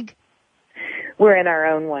 Dr. Meg? We're in our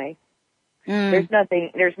own way. There's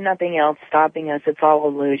nothing else stopping us. It's all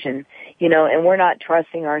illusion, and we're not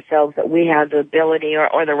trusting ourselves that we have the ability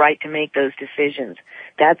or the right to make those decisions.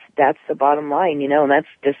 That's the bottom line, and that's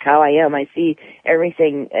just how I am. I see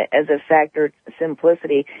everything as a factor of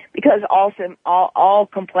simplicity because all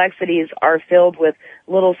complexities are filled with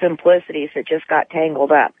little simplicities that just got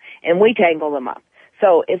tangled up, and we tangle them up.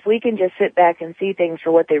 So if we can just sit back and see things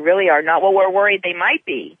for what they really are, not what we're worried they might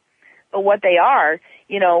be, but what they are,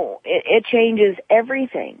 it changes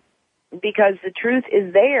everything because the truth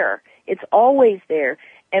is there. It's always there.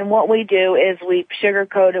 And what we do is we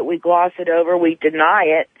sugarcoat it, we gloss it over, we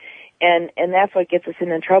deny it, and that's what gets us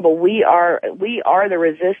into trouble. We are the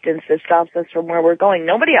resistance that stops us from where we're going.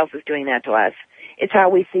 Nobody else is doing that to us. It's how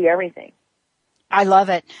we see everything. I love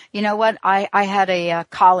it. You know what? I had a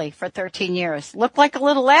collie for 13 years. Looked like a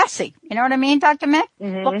little Lassie. You know what I mean, Dr. Mick?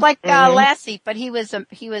 Looked like Lassie, but he was a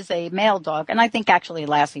male dog, and I think actually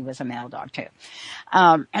Lassie was a male dog too.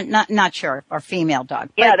 Not sure, or female dog.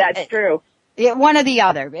 Yeah, that's true. One or the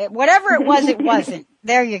other. Whatever it was, it wasn't.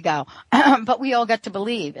 There you go. But we all got to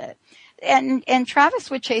believe it. And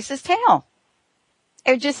Travis would chase his tail.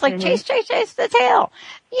 It was just like chase the tail.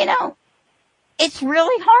 It's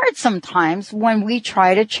really hard sometimes when we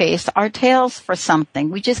try to chase our tails for something.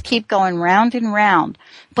 We just keep going round and round.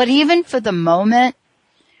 But even for the moment,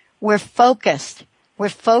 we're focused. We're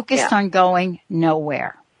focused on going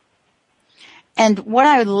nowhere. And what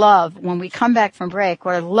I love when we come back from break,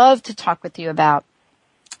 what I love to talk with you about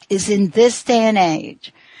is in this day and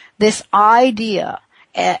age, this idea,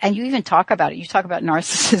 and you even talk about it. You talk about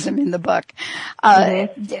narcissism in the book.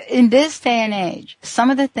 In this day and age, some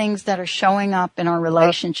of the things that are showing up in our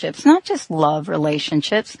relationships, not just love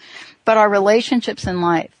relationships, but our relationships in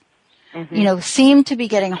life, seem to be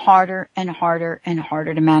getting harder and harder and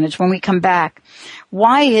harder to manage. When we come back,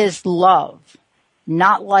 why is love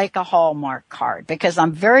not like a Hallmark card? Because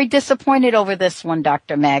I'm very disappointed over this one,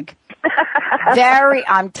 Dr. Meg.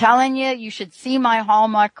 I'm telling you, you should see my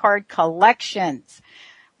Hallmark card collections.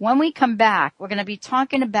 When we come back, we're going to be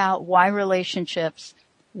talking about why relationships,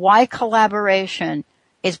 why collaboration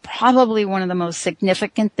is probably one of the most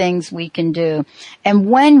significant things we can do. And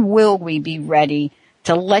when will we be ready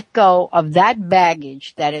to let go of that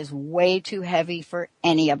baggage that is way too heavy for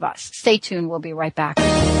any of us? Stay tuned. We'll be right back.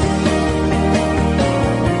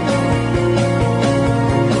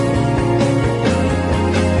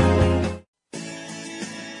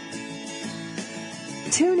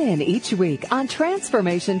 Tune in each week on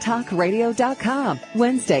TransformationTalkRadio.com,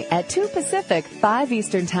 Wednesday at 2 Pacific, 5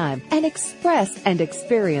 Eastern Time, and express and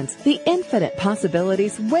experience the infinite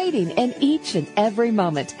possibilities waiting in each and every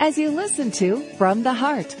moment as you listen to From the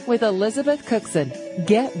Heart with Elizabeth Cookson.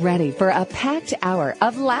 Get ready for a packed hour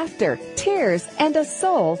of laughter, tears, and a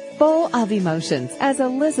soul full of emotions as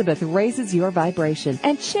Elizabeth raises your vibration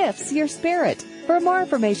and shifts your spirit. For more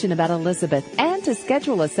information about Elizabeth and to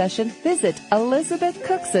schedule a session, visit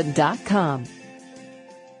ElizabethCookson.com.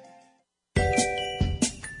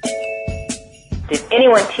 Did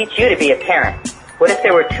anyone teach you to be a parent? What if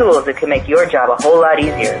there were tools that could make your job a whole lot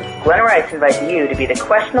easier? Glenn Rice invites you to be the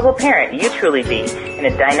questionable parent you truly be in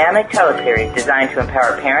a dynamic teleseries designed to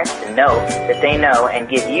empower parents to know that they know and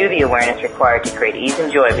give you the awareness required to create ease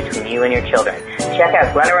and joy between you and your children. Check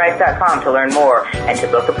out GlenNRice.com to learn more and to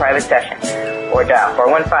book a private session. Or dial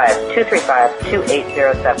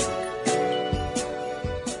 415-235-2807.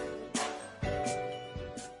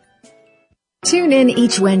 Tune in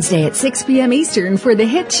each Wednesday at 6 p.m. Eastern for the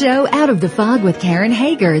hit show Out of the Fog with Karen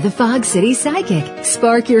Hager, the Fog City Psychic.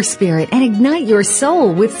 Spark your spirit and ignite your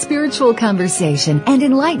soul with spiritual conversation and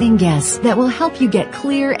enlightening guests that will help you get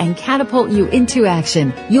clear and catapult you into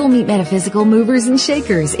action. You'll meet metaphysical movers and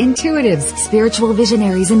shakers, intuitives, spiritual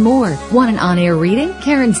visionaries, and more. Want an on-air reading?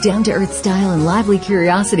 Karen's down-to-earth style and lively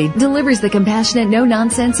curiosity delivers the compassionate,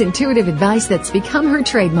 no-nonsense, intuitive advice that's become her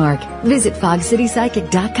trademark. Visit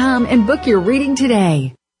fogcitypsychic.com and book your reading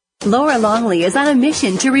today. Laura Longley is on a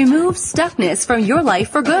mission to remove stuckness from your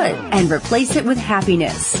life for good and replace it with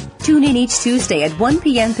happiness. Tune in each Tuesday at 1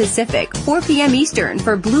 p.m. Pacific, 4 p.m. Eastern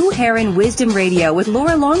for Blue Heron Wisdom Radio with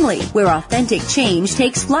Laura Longley, where authentic change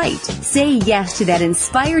takes flight. Say yes to that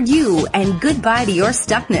inspired you and goodbye to your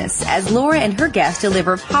stuckness as Laura and her guests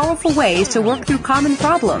deliver powerful ways to work through common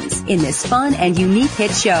problems in this fun and unique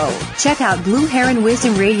hit show. Check out Blue Heron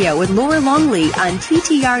Wisdom Radio with Laura Longley on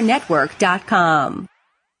TTRnetwork.com.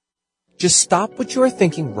 Just stop what you are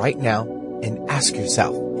thinking right now and ask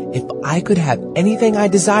yourself, if I could have anything I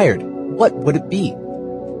desired, what would it be?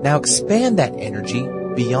 Now expand that energy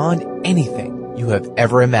beyond anything you have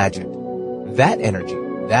ever imagined. That energy,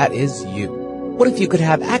 that is you. What if you could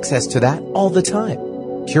have access to that all the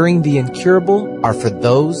time? Curing the incurable are for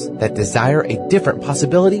those that desire a different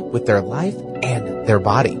possibility with their life and their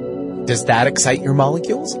body. Does that excite your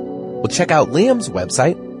molecules? Well, check out Liam's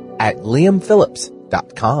website at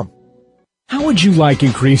liamphillips.com. How would you like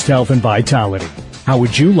increased health and vitality? How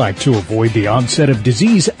would you like to avoid the onset of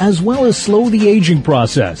disease as well as slow the aging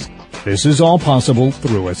process? This is all possible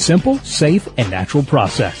through a simple, safe, and natural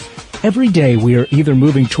process. Every day we are either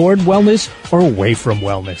moving toward wellness or away from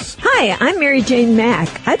wellness. Hi, I'm Mary Jane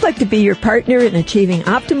Mack. I'd like to be your partner in achieving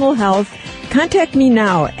optimal health. Contact me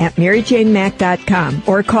now at maryjanemack.com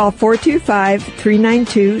or call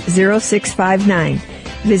 425-392-0659.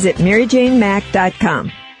 Visit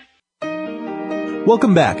maryjanemack.com.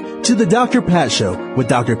 Welcome back to the Dr. Pat Show with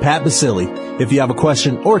Dr. Pat Basili. If you have a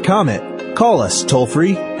question or comment, call us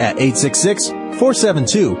toll-free at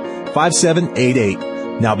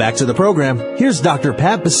 866-472-5788. Now back to the program. Here's Dr.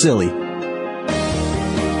 Pat Basili.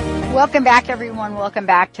 Welcome back, everyone. Welcome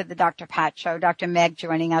back to the Dr. Pat Show. Dr. Meg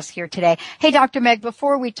joining us here today. Hey, Dr. Meg,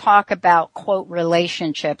 before we talk about, quote,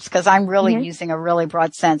 relationships, because I'm really using a really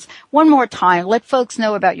broad sense, one more time, let folks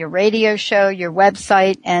know about your radio show, your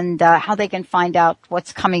website, and how they can find out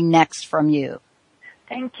what's coming next from you.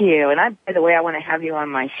 Thank you. And by the way, I want to have you on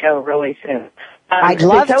my show really soon. I'd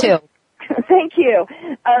love to. Thank you.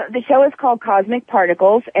 The show is called Cosmic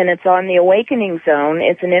Particles, and it's on the Awakening Zone.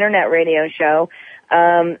 It's an internet radio show.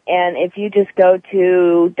 And if you just go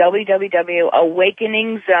to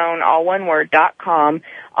www.awakeningzone.com,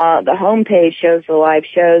 the homepage shows the live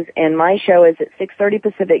shows, and my show is at 6:30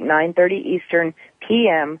 Pacific, 9:30 Eastern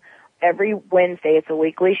PM every Wednesday. It's a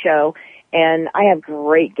weekly show, and I have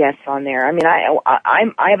great guests on there. I mean, I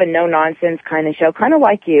have a no-nonsense kind of show, kind of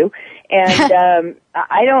like you, and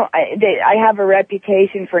I have a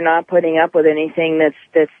reputation for not putting up with anything that's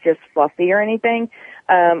just fluffy or anything.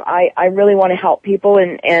 I really want to help people,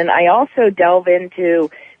 and I also delve into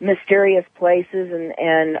mysterious places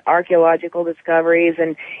and archaeological discoveries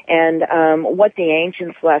and what the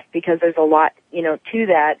ancients left, because there's a lot, to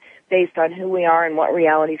that based on who we are and what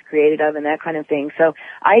reality is created of and that kind of thing. So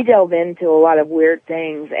I delve into a lot of weird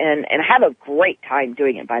things and have a great time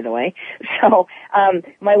doing it, by the way. So,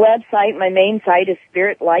 my website, my main site is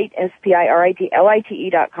spiritlight,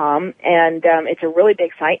 spiritlight.com, and it's a really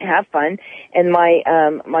big site. Have fun. And my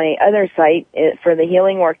other site for the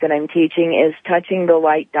healing work that I'm teaching is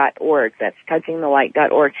touchingthelight.org. That's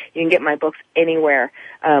touchingthelight.org. You can get my books anywhere.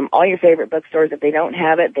 All your favorite bookstores, if they don't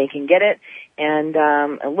have it, they can get it. And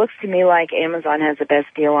it looks to me like Amazon has the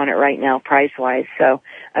best deal on it right now, price-wise. So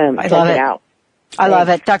check it out. I love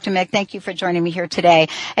it. Dr. Meg, thank you for joining me here today.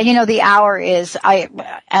 And the hour is,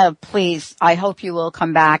 please, I hope you will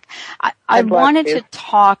come back. I wanted to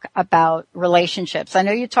talk about relationships. I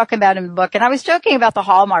know you talk about in the book, and I was joking about the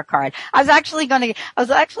Hallmark card. I was actually going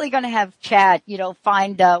to have Chad,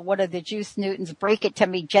 find, one of the Juice Newton's Break It to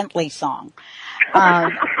Me Gently song.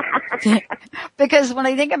 Because when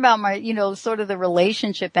I think about my, sort of the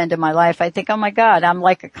relationship end of my life, I think, oh my God, I'm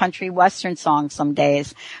like a country western song some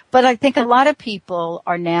days. But I think a lot of people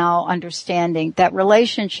are now understanding that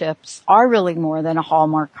relationships are really more than a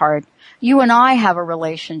Hallmark card. You and I have a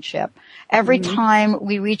relationship. Every time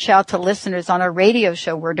we reach out to listeners on our radio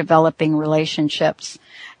show, we're developing relationships.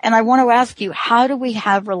 And I want to ask you, how do we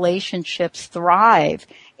have relationships thrive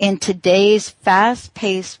in today's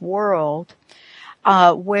fast-paced world?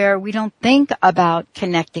 Where we don't think about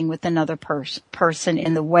connecting with another person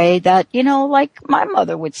in the way that, like my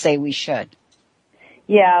mother would say we should.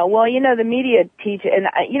 Yeah, well, the media teach, and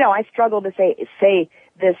I struggle to say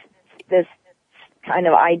this kind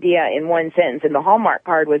of idea in one sentence, and the Hallmark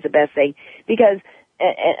card was the best thing, because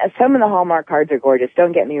some of the Hallmark cards are gorgeous,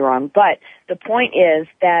 don't get me wrong, but the point is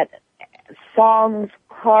that songs,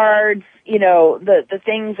 cards, the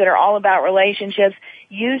things that are all about relationships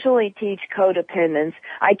usually teach codependence.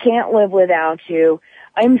 I can't live without you.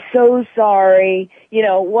 I'm so sorry,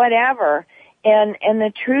 whatever. And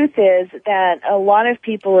the truth is that a lot of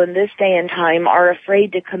people in this day and time are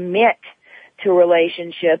afraid to commit to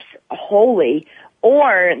relationships wholly,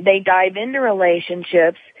 or they dive into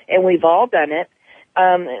relationships, and we've all done it,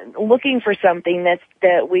 looking for something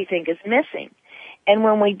that we think is missing. And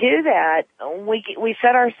when we do that, we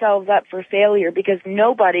set ourselves up for failure, because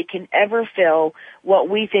nobody can ever fill what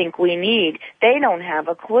we think we need. They don't have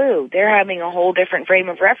a clue. They're having a whole different frame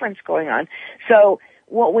of reference going on. So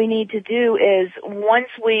what we need to do is, once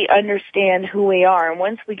we understand who we are and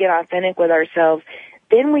once we get authentic with ourselves,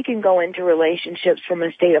 then we can go into relationships from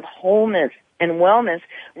a state of wholeness and wellness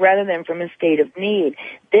rather than from a state of need.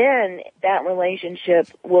 Then that relationship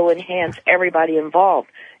will enhance everybody involved.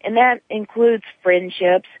 And that includes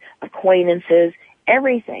friendships, acquaintances,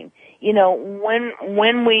 everything.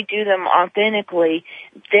 When we do them authentically,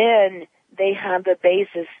 then they have the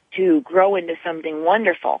basis to grow into something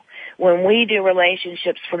wonderful. When we do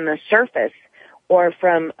relationships from the surface, or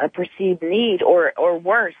from a perceived need, or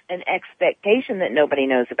worse, an expectation that nobody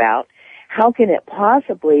knows about, how can it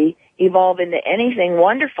possibly evolve into anything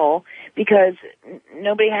wonderful, because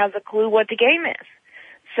nobody has a clue what the game is?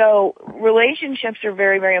 So relationships are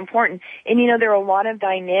very, very important. And there are a lot of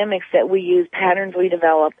dynamics that we use, patterns we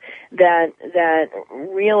develop that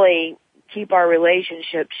really keep our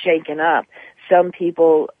relationships shaken up. Some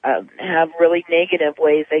people have really negative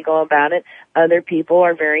ways they go about it. Other people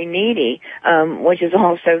are very needy, which is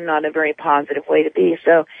also not a very positive way to be.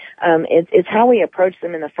 So it's how we approach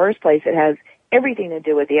them in the first place. It has everything to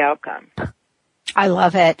do with the outcome. I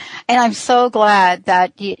love it. And I'm so glad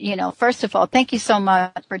that, first of all, thank you so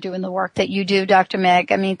much for doing the work that you do, Dr.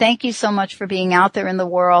 Meg. I mean, thank you so much for being out there in the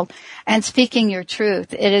world and speaking your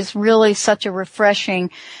truth. It is really such a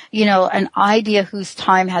refreshing, an idea whose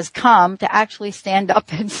time has come to actually stand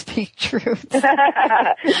up and speak truth.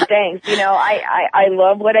 Thanks. I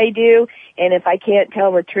love what I do. And if I can't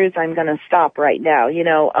tell the truth, I'm going to stop right now,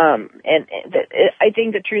 I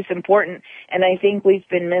think the truth's important, and I think we've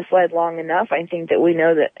been misled long enough. I think that we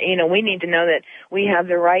know that, we need to know that we have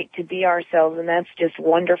the right to be ourselves, and that's just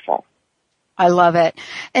wonderful. I love it.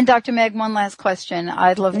 And Dr. Meg, one last question.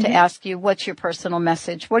 I'd love to ask you, what's your personal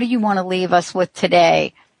message? What do you want to leave us with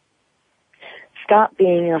today? Stop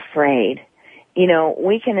being afraid.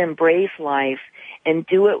 We can embrace life and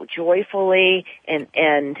do it joyfully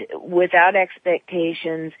and without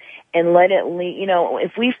expectations, and let it lead.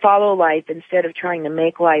 If we follow life instead of trying to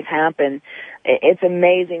make life happen, it's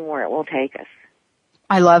amazing where it will take us.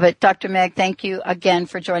 I love it. Dr. Meg, thank you again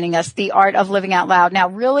for joining us. The Art of Living Out Loud. Now,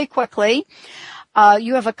 really quickly,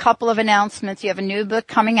 you have a couple of announcements. You have a new book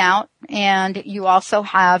coming out, and you also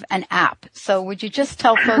have an app. So would you just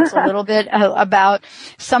tell folks a little bit about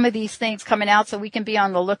some of these things coming out so we can be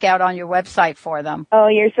on the lookout on your website for them? Oh,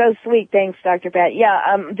 you're so sweet. Thanks, Dr. Pat.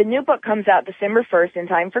 Yeah, the new book comes out December 1st in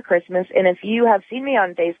time for Christmas. And if you have seen me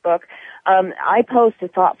on Facebook, I post a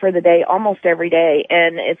thought for the day almost every day,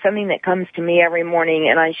 and it's something that comes to me every morning,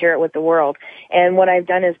 and I share it with the world. And what I've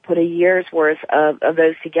done is put a year's worth of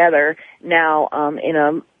those together now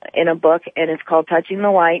in a book, and it's called Touching the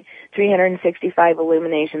Light, 365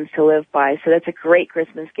 Illuminations to Live By. So that's a great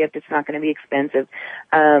Christmas gift. It's not going to be expensive.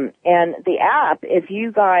 And the app, if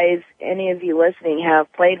you guys, any of you listening,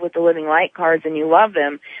 have played with the Living Light cards and you love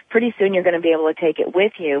them, pretty soon you're going to be able to take it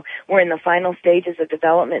with you. We're in the final stages of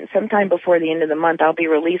development. Sometime before the end of the month, I'll be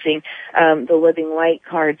releasing the Living Light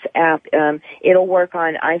cards app. It'll work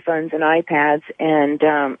on iPhones and iPads, and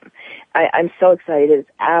I'm so excited. It's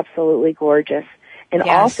absolutely gorgeous. And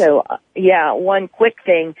also, one quick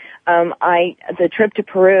thing, the trip to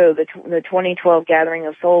Peru, the 2012 Gathering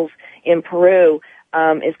of Souls in Peru,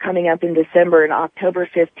 is coming up in December, and October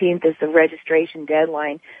 15th is the registration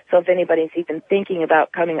deadline. So if anybody's even thinking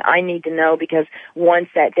about coming, I need to know, because once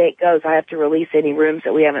that date goes, I have to release any rooms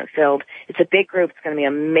that we haven't filled. It's a big group. It's going to be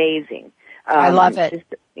amazing. I love it.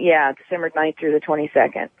 December 9th through the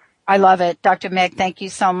 22nd. I love it. Dr. Meg, thank you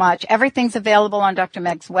so much. Everything's available on Dr.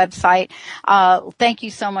 Meg's website. Thank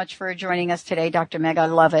you so much for joining us today, Dr. Meg. I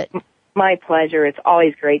love it. My pleasure. It's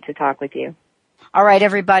always great to talk with you. All right,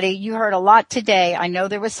 everybody. You heard a lot today. I know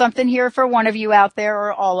there was something here for one of you out there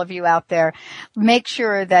or all of you out there. Make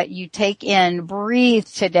sure that you take in, breathe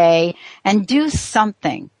today, and do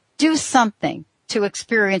something. Do something to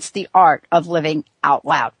experience the art of living out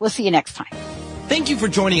loud. We'll see you next time. Thank you for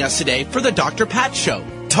joining us today for the Dr. Pat Show.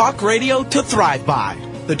 Talk radio to thrive by.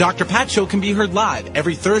 The Dr. Pat Show can be heard live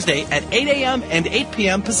every Thursday at 8 a.m. and 8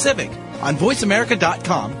 p.m. Pacific on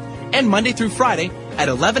voiceamerica.com and Monday through Friday at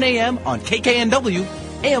 11 a.m. on KKNW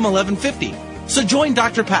AM 1150. So join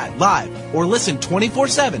Dr. Pat live or listen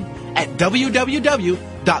 24/7 at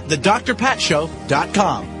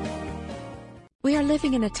www.thedrpatshow.com. We are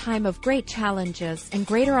living in a time of great challenges and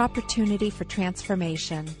greater opportunity for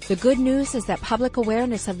transformation. The good news is that public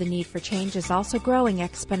awareness of the need for change is also growing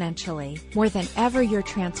exponentially. More than ever, your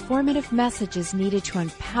transformative message is needed to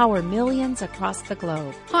empower millions across the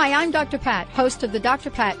globe. Hi, I'm Dr. Pat, host of The Dr.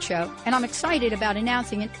 Pat Show, and I'm excited about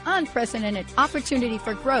announcing an unprecedented opportunity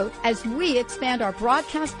for growth as we expand our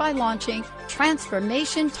broadcast by launching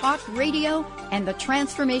Transformation Talk Radio and the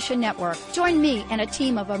Transformation Network. Join me and a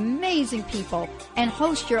team of amazing people and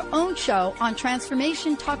host your own show on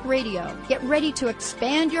Transformation Talk Radio. Get ready to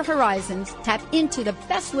expand your horizons, tap into the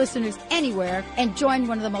best listeners anywhere, and join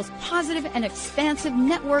one of the most positive and expansive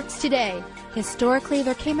networks today. Historically,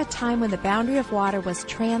 there came a time when the boundary of water was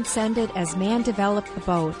transcended as man developed the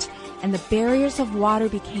boat, and the barriers of water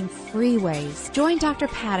became freeways. Join Dr.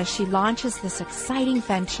 Pat as she launches this exciting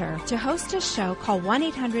venture. To host a show, call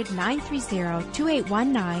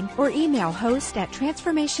 1-800-930-2819 or email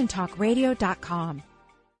host@transformationtalkradio.com.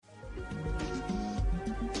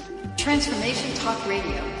 Transformation Talk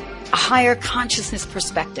Radio, a higher consciousness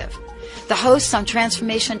perspective. The hosts on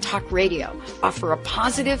Transformation Talk Radio offer a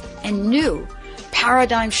positive and new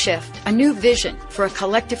paradigm shift, a new vision for a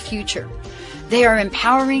collective future. They are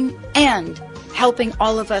empowering and helping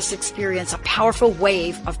all of us experience a powerful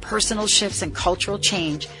wave of personal shifts and cultural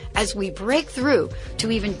change as we break through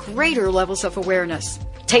to even greater levels of awareness.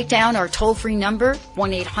 Take down our toll-free number,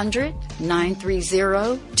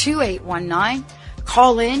 1-800-930-2819.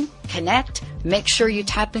 Call in, connect, make sure you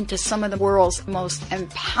tap into some of the world's most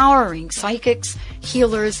empowering psychics,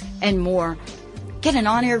 healers, and more. Get an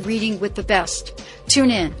on-air reading with the best.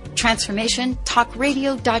 Tune in,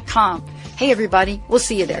 transformationtalkradio.com. Hey, everybody, we'll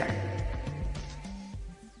see you there.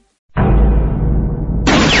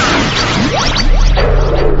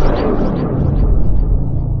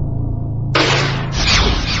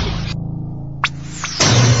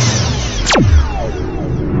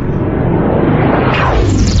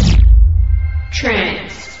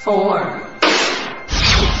 Transform.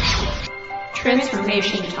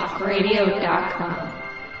 TransformationTalkRadio.com.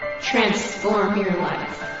 Transform your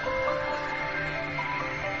life.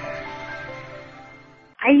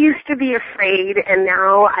 I used to be afraid, and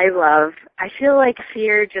now I love. I feel like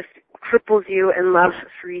fear just cripples you and love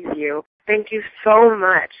frees you. Thank you so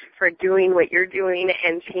much for doing what you're doing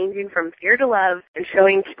and changing from fear to love and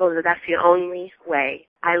showing people that that's the only way.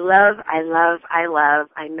 I love, I love, I love.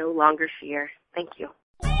 I no longer fear. Thank you.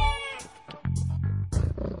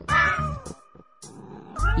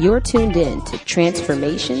 You're tuned in to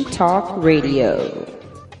Transformation Talk Radio.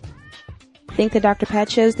 Think the Dr.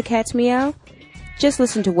 Pat Show's the cat's meow? Just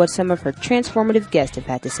listen to what some of her transformative guests have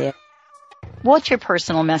had to say. What's your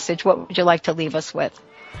personal message? What would you like to leave us with?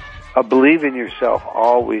 Believe in yourself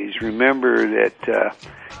always. Remember that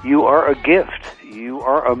you are a gift. You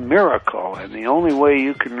are a miracle. And the only way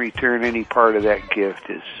you can return any part of that gift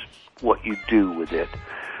is what you do with it.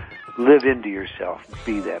 Live into yourself.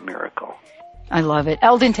 Be that miracle. I love it.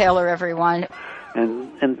 Eldon Taylor, everyone.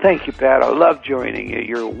 And thank you, Pat. I love joining you.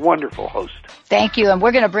 You're a wonderful host. Thank you. And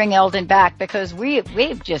we're going to bring Eldon back because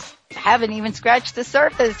we've just haven't even scratched the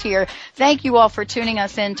surface here. Thank you all for tuning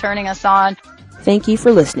us in, turning us on. Thank you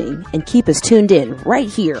for listening, and keep us tuned in right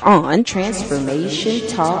here on Transformation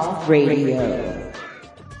Talk Radio.